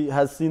he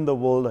has scene the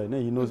world होइन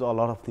he knows a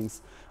lot of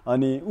things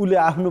अनि उसले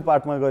आफ्नो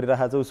पार्टमा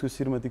गरिरहेको छ उसको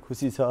श्रीमती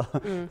खुसी छ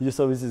यो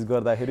सबै चिज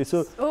गर्दाखेरि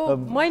सो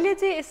मैले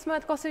चाहिँ यसमा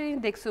कसरी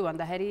देख्छु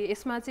भन्दाखेरि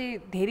यसमा चाहिँ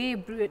धेरै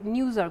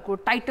न्युजहरूको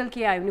टाइटल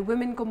के आयो भने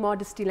वुमेनको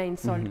मोडेस्टीलाई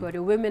इन्सल्ट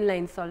गर्यो वुमेनलाई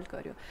इन्सल्ट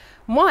गर्यो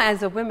म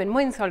एज अ वुमेन म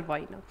इन्सल्ट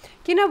भइनँ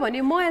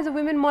किनभने म एज अ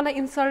वुमेन मलाई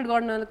इन्सल्ट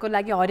गर्नको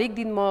लागि हरेक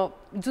दिन म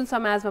जुन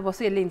समाजमा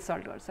बस्छु यसले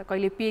इन्सल्ट गर्छ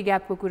कहिले पे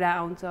ग्यापको कुरा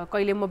आउँछ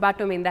कहिले म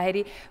बाटोमा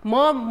हिँड्दाखेरि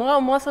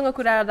मसँग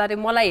कुरा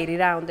गर्दाखेरि मलाई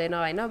हेरेर आउँदैन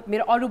होइन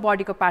मेरो अरू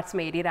बडीको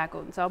पार्ट्समा हेरिरहेको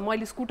हुन्छ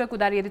मैले स्कुटर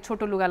कुदाएर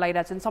छोटो लुगा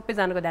लगाइरहेको छु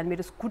सबैजनाको ध्यान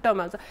मेरो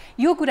खुट्टामा हुन्छ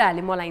यो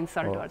कुराहरूले मलाई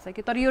इन्सल्ट गर्छ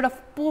कि तर एउटा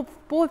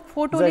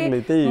फोटोले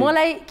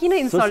मलाई किन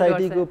इन्सल्ट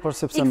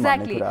गर्छ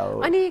एक्ज्याक्टली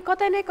अनि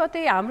कतै न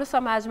कतै हाम्रो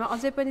समाजमा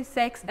अझै पनि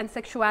सेक्स एन्ड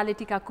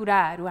सेक्सुअलिटीका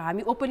कुराहरू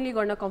हामी ओपनली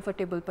गर्न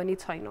कम्फर्टेबल पनि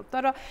छैनौँ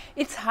तर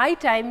इट्स हाई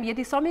टाइम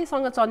यदि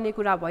समयसँग चल्ने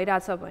कुरा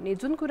भइरहेछ भने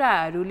जुन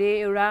कुराहरूले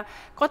एउटा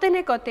कतै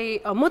न कतै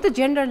म त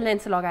जेन्डर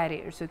लेन्स लगाएर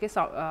हेर्छु कि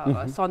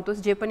सन्तोष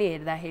जे पनि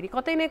हेर्दाखेरि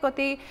कतै न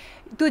कतै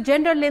त्यो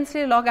जेन्डर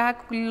लेन्सले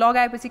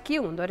लगाएपछि के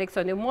हुँदो रहेछ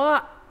भने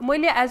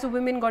मैले एज अ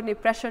वुमेन गर्ने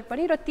प्रेसर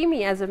पनि र तिमी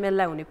एज अ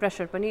मेनलाई हुने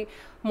प्रेसर पनि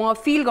म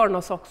फिल गर्न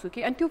सक्छु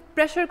कि अनि त्यो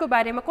प्रेसरको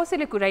बारेमा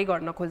कसैले कुरै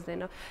गर्न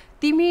खोज्दैन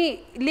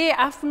तिमीले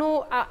आफ्नो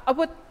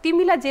अब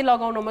तिमीलाई जे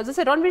लगाउनमा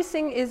जस्तै रणवीर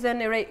सिंह इज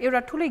एन एउटा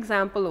ठुलो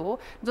इक्जाम्पल हो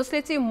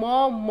जसले चाहिँ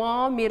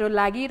म मेरो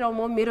लागि र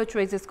म मेरो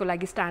चोइसेसको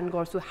लागि स्ट्यान्ड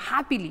गर्छु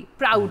ह्याप्पिली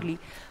प्राउडली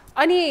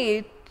अनि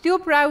त्यो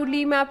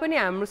प्राउडलीमा पनि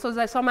हाम्रो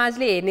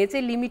समाजले हेर्ने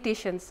चाहिँ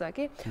लिमिटेसन्स छ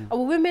कि अब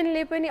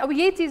वुमेनले पनि अब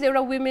यही चिज एउटा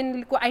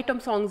वुमेनको आइटम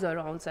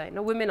सङ्ग्सहरू आउँछ होइन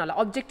वुमेनहरूलाई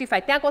अब्जेक्टिफाई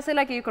त्यहाँ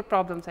कसैलाई केही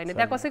प्रब्लम छैन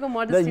त्यहाँ कसैको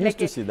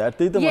मोडेस्टीलाई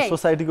त्यही त म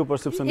सोसाइटीको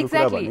पर्सेप्सनको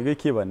कुरा भनेकै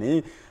के भने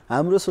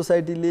हाम्रो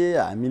सोसाइटीले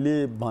हामीले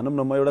भनौँ न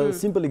म एउटा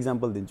सिम्पल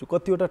इक्जाम्पल दिन्छु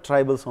कतिवटा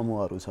ट्राइबल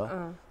समूहहरू छ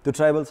त्यो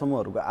ट्राइबल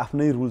समूहहरूको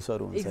आफ्नै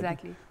रुल्सहरू हुन्छ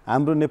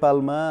हाम्रो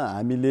नेपालमा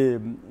हामीले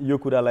यो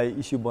कुरालाई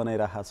इस्यु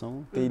बनाइरहेका छौँ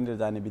त्यहीँनिर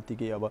जाने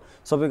बित्तिकै अब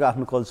सबैको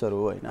आफ्नो कल्चर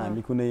हो होइन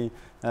हामी कुनै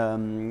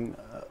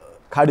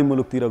खाडी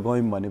मुलुकतिर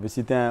गयौँ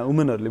भनेपछि त्यहाँ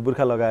वुमेनहरूले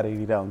बुर्खा लगाएर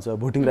हिँडिरहेको हुन्छ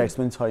भोटिङ राइट्स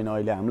पनि छैन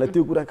अहिले हामीलाई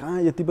त्यो कुरा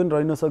कहाँ यति पनि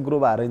रहेनछ ग्रो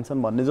भएर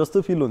हिँड्छन् भन्ने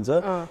जस्तो फिल हुन्छ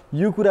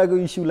यो कुराको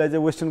इस्युलाई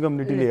चाहिँ वेस्टर्न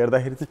कम्युनिटीले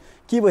हेर्दाखेरि चाहिँ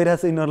के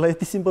भइरहेछ यिनीहरूलाई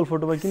यति सिम्पल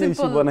फोटोमा किन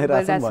इस्यु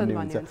बनाइरहेछन् भन्ने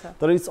हुन्छ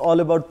तर इट्स अल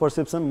अबाउट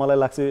पर्सेप्सन मलाई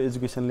लाग्छ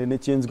एजुकेसनले नै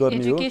चेन्ज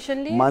गर्ने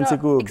हो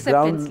मान्छेको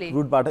ग्राउन्ड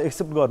रुटबाट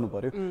एक्सेप्ट गर्नु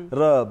पर्यो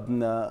र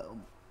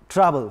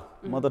ट्राभल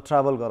म त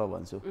ट्राभल गर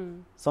भन्छु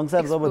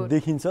संसार जब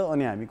देखिन्छ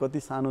अनि हामी कति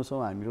सानो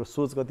छौँ हाम्रो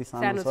सोच कति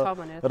सानो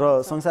छ र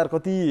संसार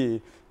कति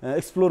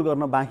एक्सप्लोर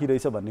गर्न बाँकी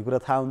रहेछ भन्ने कुरा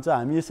थाहा हुन्छ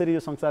हामी यसरी यो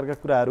संसारका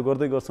कुराहरू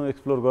गर्दै गर्छौँ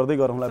एक्सप्लोर गर्दै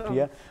गरौँला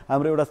प्रिया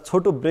हाम्रो एउटा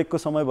छोटो ब्रेकको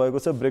समय भएको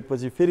छ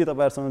ब्रेकपछि फेरि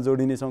तपाईँहरूसँग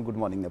जोडिनेछौँ गुड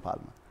मर्निङ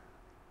नेपालमा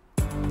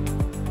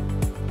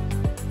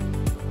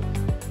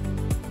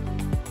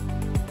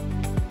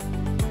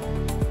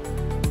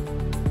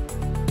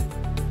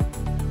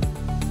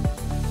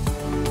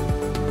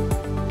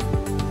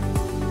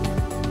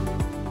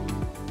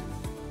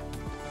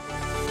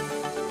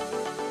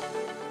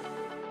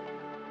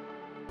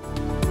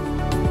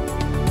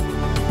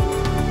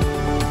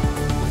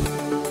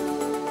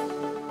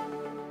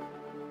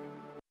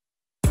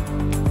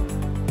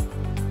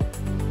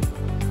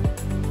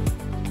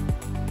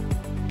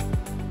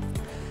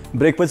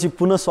ब्रेकपछि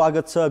पुनः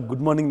स्वागत छ गुड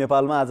मर्निङ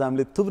नेपालमा आज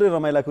हामीले थुप्रै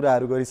रमाइला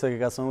कुराहरू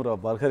गरिसकेका छौँ र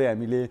भर्खरै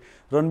हामीले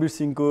रणवीर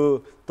सिंहको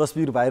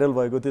तस्बिर भाइरल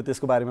भएको थियो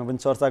त्यसको बारेमा पनि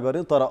चर्चा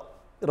गऱ्यौँ तर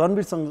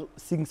रणवीर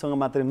सिंहसँग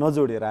मात्रै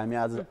नजोडेर हामी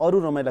आज अरू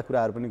रमाइला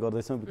कुराहरू पनि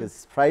गर्दैछौँ बिकज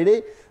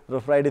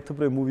फ्राइडे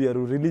थुप्रै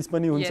मुभीहरू रिलिज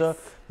पनि हुन्छ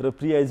र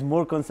प्रिया is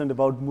more concern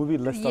about movie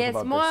let's talk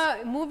about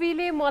this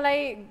मुभीले मलाई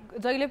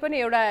जहिले पनि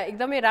एउटा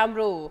एकदमै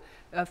राम्रो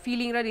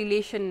फिलिङ र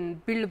रिलेसन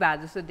बिल्ड भए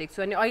जस्तो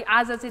देख्छु अनि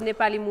आज चाहिँ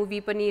नेपाली मुभी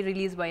पनि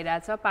रिलिज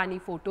भइरहेछ पानी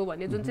फोटो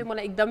भन्ने जुन चाहिँ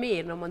मलाई एकदमै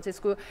हेर्न मन छ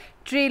यसको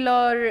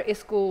ट्रेलर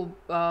यसको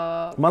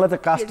मलाई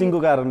त कास्टिङको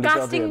कारणले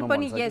कास्टिङ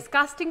पनि यस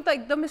कास्टिङ त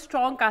एकदमै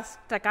स्ट्रङ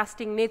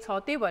कास्टिङ नै छ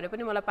त्यही भएर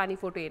पनि मलाई पानी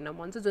फोटो हेर्न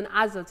मन छ जुन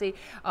आज चाहिँ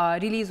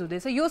रिलिज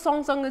हुँदैछ यो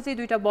सँगसँगै चाहिँ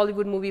दुईटा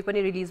बलिउड मुभी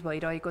पनि रिलिज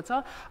भइरहेको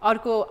छ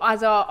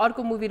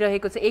अर्को मुभी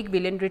रहेको छ एक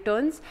भिलेन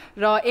रिटर्न्स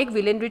र एक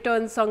भिलेन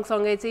रिटर्न्स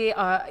सँगसँगै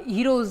चाहिँ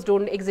हिरोज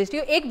डोन्ट एक्जिस्ट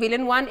यो एक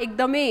भिलेन 1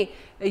 एकदमै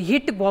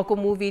हिट भएको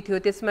मुभी थियो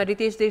त्यसमा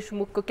रितेश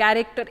देशमुखको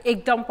क्यारेक्टर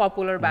एकदम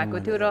पपुलर भएको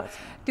थियो र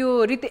त्यो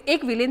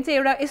एक भिलेन चाहिँ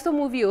एउटा यस्तो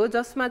मुभी हो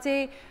जसमा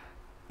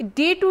चाहिँ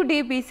डे टु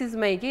डे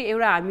बेसिसमै कि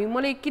एउटा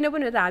मलाई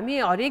किनभने हामी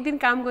हरेक दिन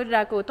काम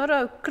गरिरहेको तर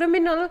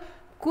क्रिमिनल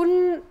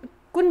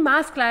कुन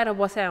मास्क लाएर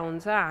बसेको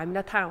हुन्छ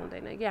हामीलाई थाहा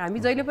हुँदैन कि हामी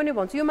जहिले पनि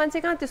भन्छौँ यो मान्छे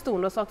कहाँ त्यस्तो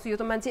हुनसक्छ यो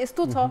त मान्छे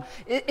यस्तो छ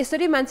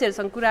यसरी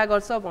मान्छेहरूसँग कुरा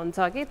गर्छ भन्छ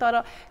कि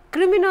तर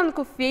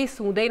क्रिमिनलको फेस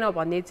हुँदैन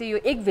भन्ने चाहिँ यो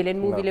एक भिलेन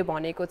मुभीले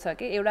भनेको छ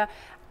कि एउटा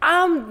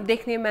आम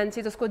देख्ने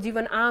मान्छे जसको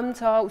जीवन आम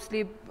छ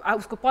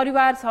उसको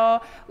परिवार छ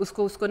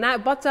उसको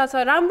बच्चा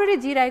छ राम्ररी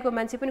जिरहेको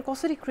मान्छे पनि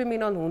कसरी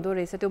क्रिमिनल हुँदो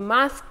रहेछ त्यो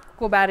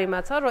मास्कको बारेमा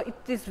छ र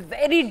it is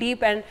very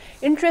deep and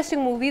interesting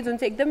movie जुन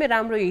चाहिँ एकदमै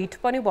राम्रो हिट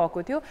पनि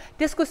भएको थियो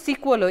त्यसको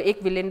सिक्वल हो एक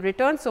भिलेन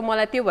रिटर्न सो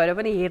मलाई त्यो भएर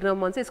पनि हेर्न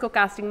मन छ यसको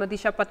कास्टिङमा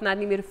दिशा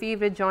पटनानी मेरो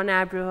फेभरेट जन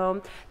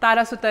एब्राहम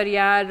तारा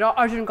सुतरिया र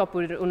अर्जुन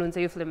कपुर हुनुहुन्छ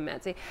यो फिल्ममा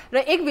चाहिँ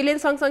र एक भिलेन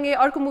सँगसँगै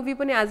अर्को मुभी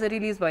पनि आज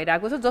रिलिज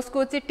भइरहेको छ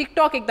जसको चाहिँ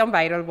टिकटक एकदम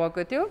भाइरल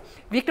भएको थियो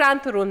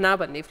विक्रान्त रोना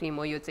भन्ने फिल्म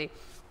हो यो चाहिँ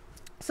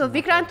सो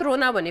विक्रान्त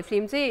रोना भन्ने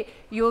फिल्म चाहिँ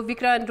यो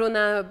विक्रान्त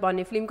रोना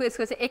भन्ने फिल्मको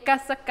यसको चाहिँ एका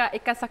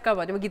सक्का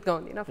भन्ने म गीत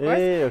गाउँदिनँ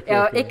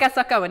एका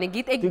सक्का भन्ने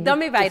गीत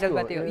एकदमै भाइरल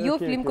भएको थियो यो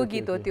फिल्मको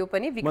गीत हो त्यो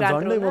पनि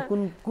विक्रान्त रोना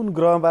कुन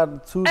ग्रहमा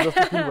छु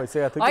जस्तो फिल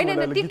भइसकेको थियो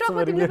हैन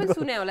टिकटकमा तिमीले पनि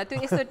सुने होला त्यो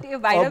यस्तो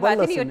भाइरल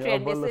भएको थियो नि यो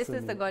ट्रेन्ड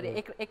यस्तो गरे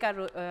एका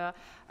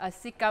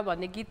सिक्का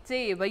भन्ने गीत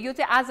चाहिँ यो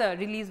चाहिँ आज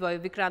रिलिज भयो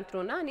विक्रान्त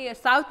रोना अनि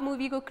साउथ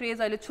मुभीको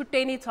क्रेज अहिले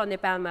छुट्टै नै छ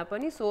नेपालमा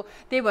पनि सो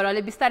त्यही भएर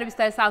अहिले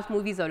बिस्तारै साउथ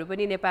मुभिजहरू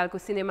पनि नेपालको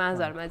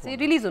सिनेमाजहरूमा चाहिँ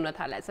रिलिज हुन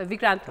थालेछ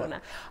विक्रान्त रोना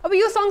अब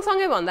यो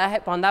सँगसँगै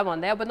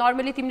भन्दा अब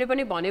नर्मली तिमीले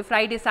पनि भन्यो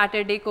फ्राइडे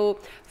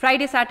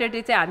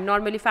स्याटरडे चाहिँ हामी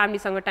नर्मली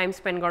फ्यामिलीसँग टाइम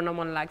स्पेन्ड गर्न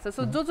मन लाग्छ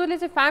सो जसले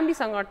चाहिँ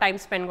फ्यामिलीसँग टाइम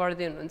स्पेन्ड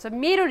गर्दै हुनुहुन्छ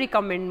मेरो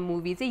रिकमेन्ड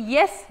मुभी चाहिँ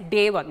यस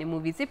डे भन्ने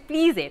मुभी चाहिँ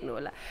प्लिज हेर्नु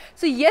होला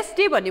सो यस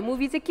डे भन्ने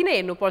मुभी चाहिँ किन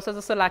हेर्नुपर्छ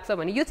जस्तो लाग्छ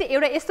भने यो चाहिँ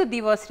एउटा यस्तो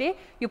दिवस रे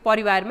यो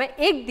परिवारमा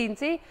एक दिन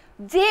चाहिँ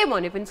जे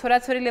भने पनि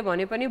छोराछोरीले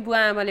भने पनि बुवा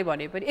आमाले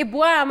भने पनि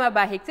बुवा आमा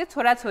बाहेक चाहिँ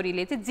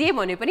छोराछोरीले चाहिँ जे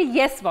भने पनि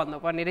यस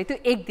भन्नुपर्ने रहे त्यो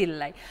एक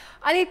दिनलाई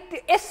अनि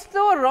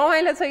यस्तो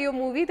रमाइलो छ यो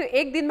मुभी त्यो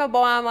एक दिनमा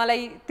बाउ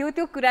आमालाई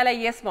त्यो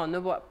कुरालाई यस भन्नु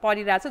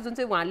परिरहेछ जुन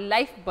चाहिँ उहाँले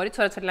लाइफभरि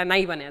छोराछोरीलाई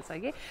नाइ भनेको छ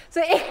कि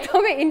सो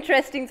एकदमै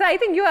इन्ट्रेस्टिङ छ आई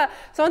थिङ्क यो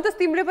सन्तोष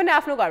तिमीले पनि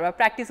आफ्नो घरमा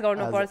प्र्याक्टिस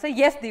गर्नुपर्छ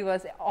यस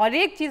दिवस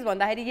हरेक चिज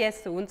भन्दाखेरि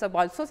यस हुन्छ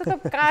सोच त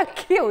कहाँ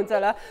के हुन्छ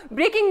होला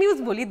ब्रेकिङ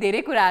न्युज भोलि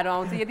धेरै कुराहरू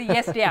आउँछ यदि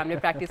यस डे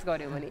हामीले प्र्याक्टिस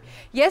गऱ्यौँ भने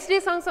यस डे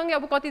सँगसँगै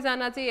अब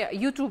कतिजना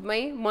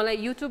चाहिँ मलाई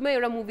युट्युबमै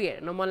एउटा मुभी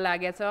हेर्न मन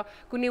लागेको छ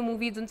कुनै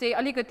मुभी जुन चाहिँ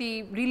अलिकति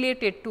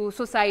related to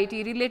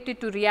society related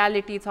to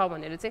reality छ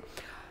भनेर चाहिँ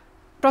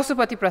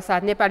पशुपति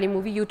प्रसाद नेपाली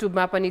मुभी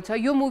युट्युबमा पनि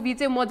छ यो मुभी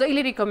चाहिँ म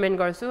जहिले रिकमेन्ड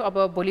गर्छु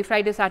अब भोलि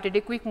फ्राइडे स्याटरडे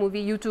क्विक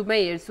मुभी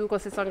युट्युबमै हेर्छु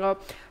कसैसँग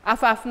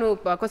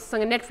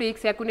कसैसँग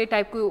नेटफ्लिक्स या कुनै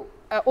टाइपको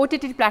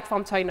ओटिटी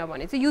प्लेटफर्म छैन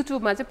भने चाहिँ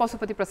युट्युबमा चाहिँ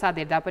पशुपति प्रसाद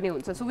हेर्दा पनि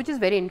हुन्छ so which is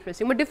very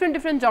interesting म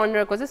डिफ्रेन्ट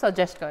जनरको चाहिँ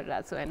सजेस्ट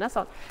गरिरहेको छु होइन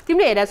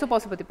तिमीले हेरेको छौ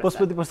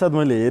पशुपति प्रसाद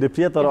मैले हेरेँ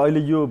प्रिया तर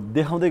अहिले यो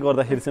देखाउँदै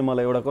गर्दाखेरि चाहिँ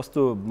मलाई एउटा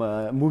कस्तो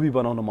मुभी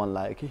बनाउन मन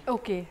लाग्यो कि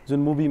ओके जुन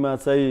मुभीमा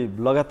चाहिँ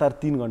लगातार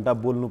 3 घण्टा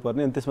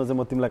बोल्नुपर्ने अनि त्यसमा चाहिँ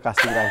म तिमीलाई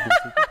कास्टिङ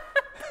राखिदिन्छु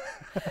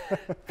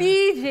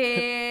PJ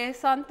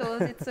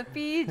Santosh it's a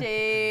PJ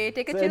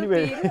take a chill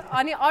pill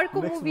अनि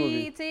अर्को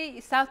मुभी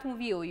चाहिँ साउथ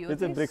मुभी हो यो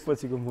चाहिँ ब्रेक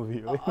पछिको मुभी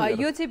हो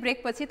यो चाहिँ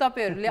ब्रेक पछि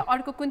तपाईहरुले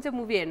अर्को कुन चाहिँ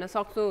मुभी हेर्न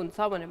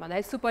सक्नुहुन्छ भनेर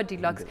भन्दा सुपर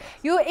डिलक्स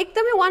यो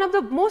एकदमै one of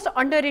the most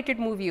अन्डररेटेड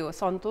movie हो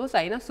सन्तोष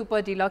हैन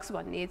सुपर डिलक्स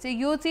भन्ने चाहिँ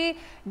यो चाहिँ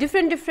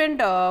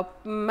डिफ्रेन्ट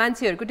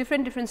मान्छेहरुको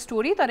डिफ्रेन्ट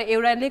स्टोरी तर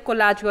एउटाले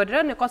कोलाज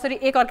गरेर कसरी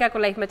एक अर्काको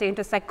लाइफमा चाहिँ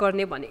इन्टरसेक्ट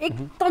गर्ने भन्ने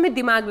एकदमै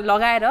दिमाग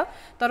लगाएर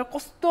तर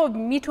कस्तो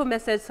मिठो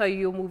मेसेज छ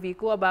यो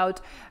मुभीको about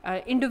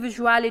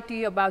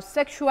individuality, about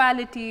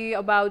sexuality,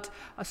 about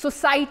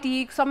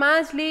society,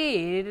 समाजले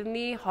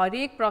हेर्ने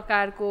हरेक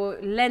प्रकारको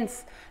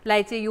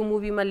लेन्सलाई चाहिँ यो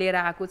मुभीमा लिएर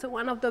आएको छ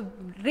वान अफ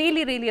द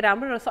रियली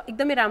राम्रो र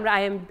एकदमै राम्रो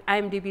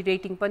IMDb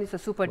रेटिङ पनि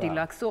छ सुपर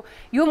डिलक्स सो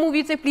यो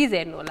मुभी चाहिँ प्लिज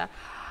हेर्नु होला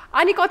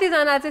अनि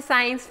कतिजना चाहिँ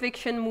साइन्स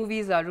फिक्सन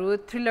मुभिजहरू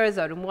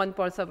थ्रिलर्सहरू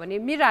मनपर्छ भने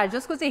मिराज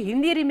जसको चाहिँ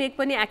हिन्दी रिमेक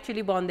पनि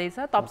एक्चुअली बन्दैछ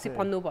तप्सी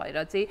पन्नु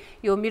भएर चाहिँ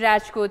यो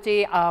मिराजको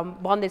चाहिँ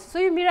बन्दैछ सो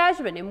यो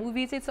मिराज भन्ने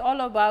मुभी चाहिँ इट्स अल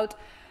अबाउट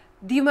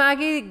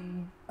दिमागी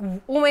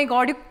ओ माई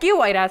गॉड यो के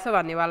भइरहेछ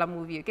भन्नेवाला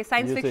मुभी हो कि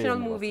साइन्स फिक्सनल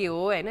मुभी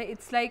हो हैन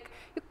इट्स लाइक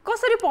यो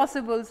कसरी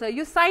पोसिबल छ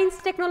यो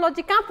साइन्स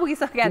टेक्नोलोजी कहाँ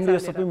पुगिसकेको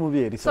छ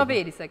सबै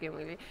हेरिसके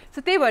मैले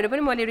सो त्यही भएर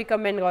पनि मैले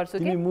रिकमेन्ड गर्छु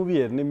तिमी मुभी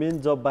हेर्ने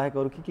मेन जब बाहेक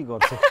अरु के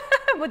गर्छौ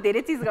म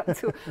धेरै चिज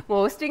गर्छु म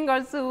होस्टिङ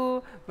गर्छु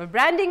म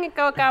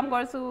ब्रान्डिङको काम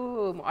गर्छु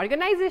म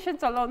अर्गनाइजेसन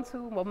चलाउँछु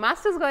म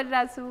मास्टर्स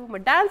गरिरहेको छु म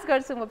डान्स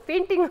गर्छु म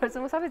पेन्टिङ गर्छु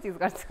म सबै चिज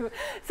गर्छु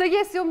सो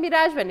यस यो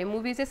मिराज भन्ने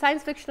मुभी चाहिँ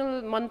साइन्स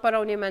फिक्सनल मन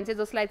पराउने मान्छे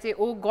जसलाई चाहिँ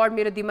ओ गड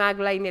मेरो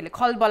दिमागलाई यिनीहरूले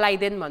खल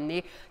बलाइदेन भन्ने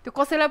त्यो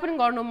कसैलाई पनि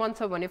गर्नु मन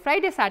छ भने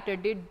Friday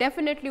Saturday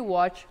definitely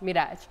watch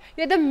mirage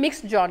यो एकदम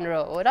मिक्स्ड जनर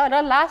हो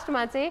र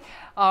लास्टमा चाहिँ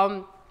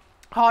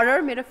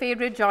हरर मेरो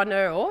फेभरेट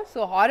जनर हो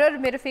सो हरर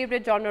मेरो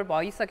फेभरेट जनर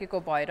भइसकेको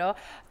भएर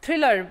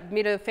थ्रिलर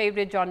मेरो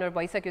फेभरेट जनर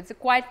भइसक्यो चाहिँ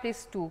क्वाइट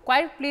प्लेस 2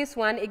 क्वाइट प्लेस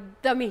 1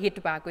 एकदमै हिट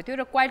भएको थियो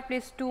र क्वाइट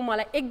प्लेस 2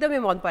 मलाई एकदमै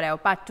मन परायो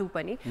पार्ट 2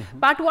 पनि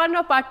पार्ट 1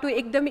 र पार्ट 2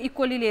 एकदमै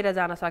इक्वली लिएर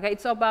जान सक्यो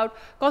इट्स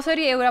अबाउट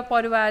कसरी एउटा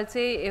परिवार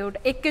चाहिँ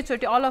एउटा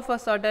एकैचोटि अल अफ अ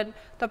सडन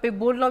तपाईँ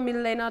बोल्न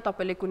मिल्दैन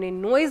तपाईँले कुनै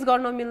नोइज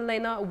गर्न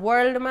मिल्दैन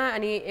वर्ल्डमा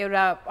अनि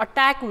एउटा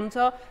अट्याक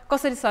हुन्छ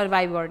कसरी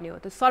सर्भाइभ गर्ने हो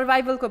त्यो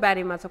सर्भाइभलको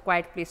बारेमा छ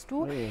क्वाइट प्लेस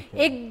 2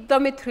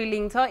 एकदमै थ्रिलिङ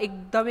छ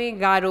एकदमै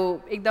गाह्रो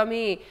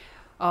एकदमै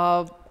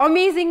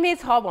अमेजिङ नै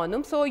छ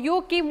भनौँ सो यो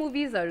के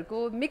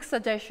मुभिजहरूको मिक्स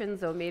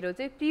सजेसन्स हो मेरो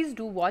चाहिँ प्लिज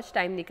डु वाच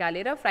टाइम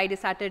निकालेर फ्राइडे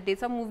स्याटरडे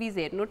छ मुभिज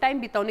हेर्नु टाइम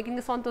बिताउने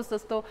किनकि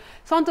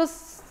सन्तोष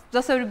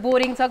जसरी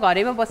बोरिङ छ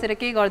घरैमा बसेर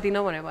केही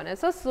गर्दिनँ भनेर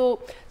भनेछ सो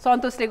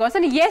सन्तोषले गर्छ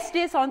नि यस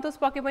डे सन्तोष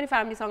पक्कै पनि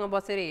फ्यामिलीसँग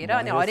बसेर हेर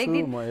अनि हरेक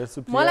दिन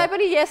मलाई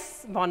पनि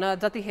यस भन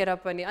जतिखेर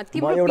पनि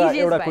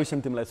एउटा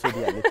क्वेसन तिमीलाई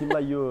सोधिहालेँ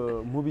तिमीलाई यो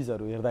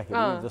मुभिजहरू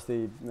हेर्दाखेरि जस्तै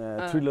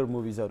थ्रिलर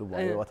मुभिजहरू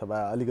भयो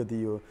अथवा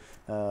अलिकति यो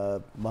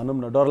भनौँ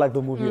न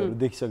डरलाग्दो मुभीहरू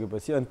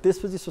देखिसकेपछि अनि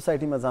त्यसपछि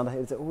सोसाइटीमा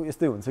जाँदाखेरि चाहिँ ओ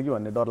यस्तै हुन्छ कि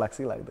भन्ने डर लाग्छ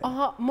कि लाग्दैन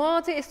म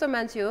चाहिँ यस्तो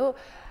मान्छे हो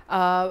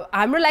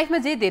हाम्रो लाइफमा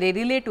जे धेरै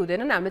रिलेट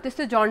हुँदैन नि हामीले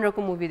त्यस्तो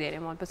जनरको मुभी धेरै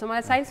मनपर्छ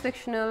मलाई साइन्स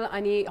फिक्सनल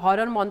अनि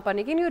हरर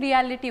मनपर्ने कि यो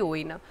रियालिटी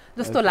होइन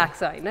जस्तो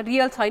लाग्छ होइन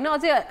रियल छैन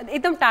अझै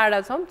एकदम टाढा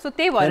छौँ सो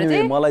त्यही भएर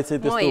चाहिँ मलाई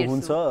चाहिँ त्यस्तो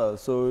हुन्छ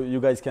so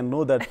you guys can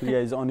know that Priya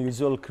is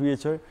unusual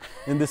creature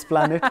in this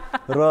planet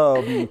र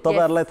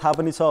तपाईँहरूलाई थाहा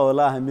पनि छ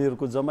होला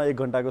हामीहरूको जम्मा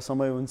 1 घन्टाको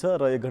समय हुन्छ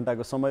र 1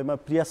 घन्टाको समयमा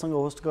प्रियासँग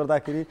होस्ट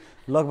गर्दाखेरि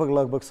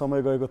लगभग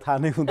समय गएको थाहा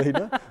नै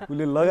हुँदैन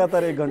उसले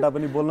लगातार 1 घन्टा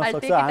पनि बोल्न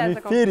सक्छ हामी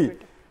फेरि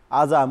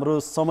आज हाम्रो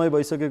समय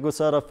भइसकेको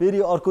छ र फेरि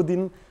अर्को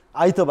दिन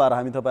आइतबार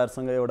हामी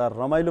तपाईहरुसँग एउटा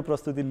रमाइलो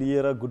प्रस्तुति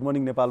लिएर गुड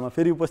मर्निङ नेपालमा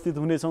फेरि उपस्थित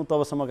हुनेछौँ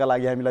तबसम्मका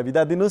लागि हामीलाई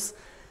बिदा दिनुस्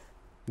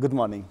गुड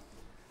मर्निङ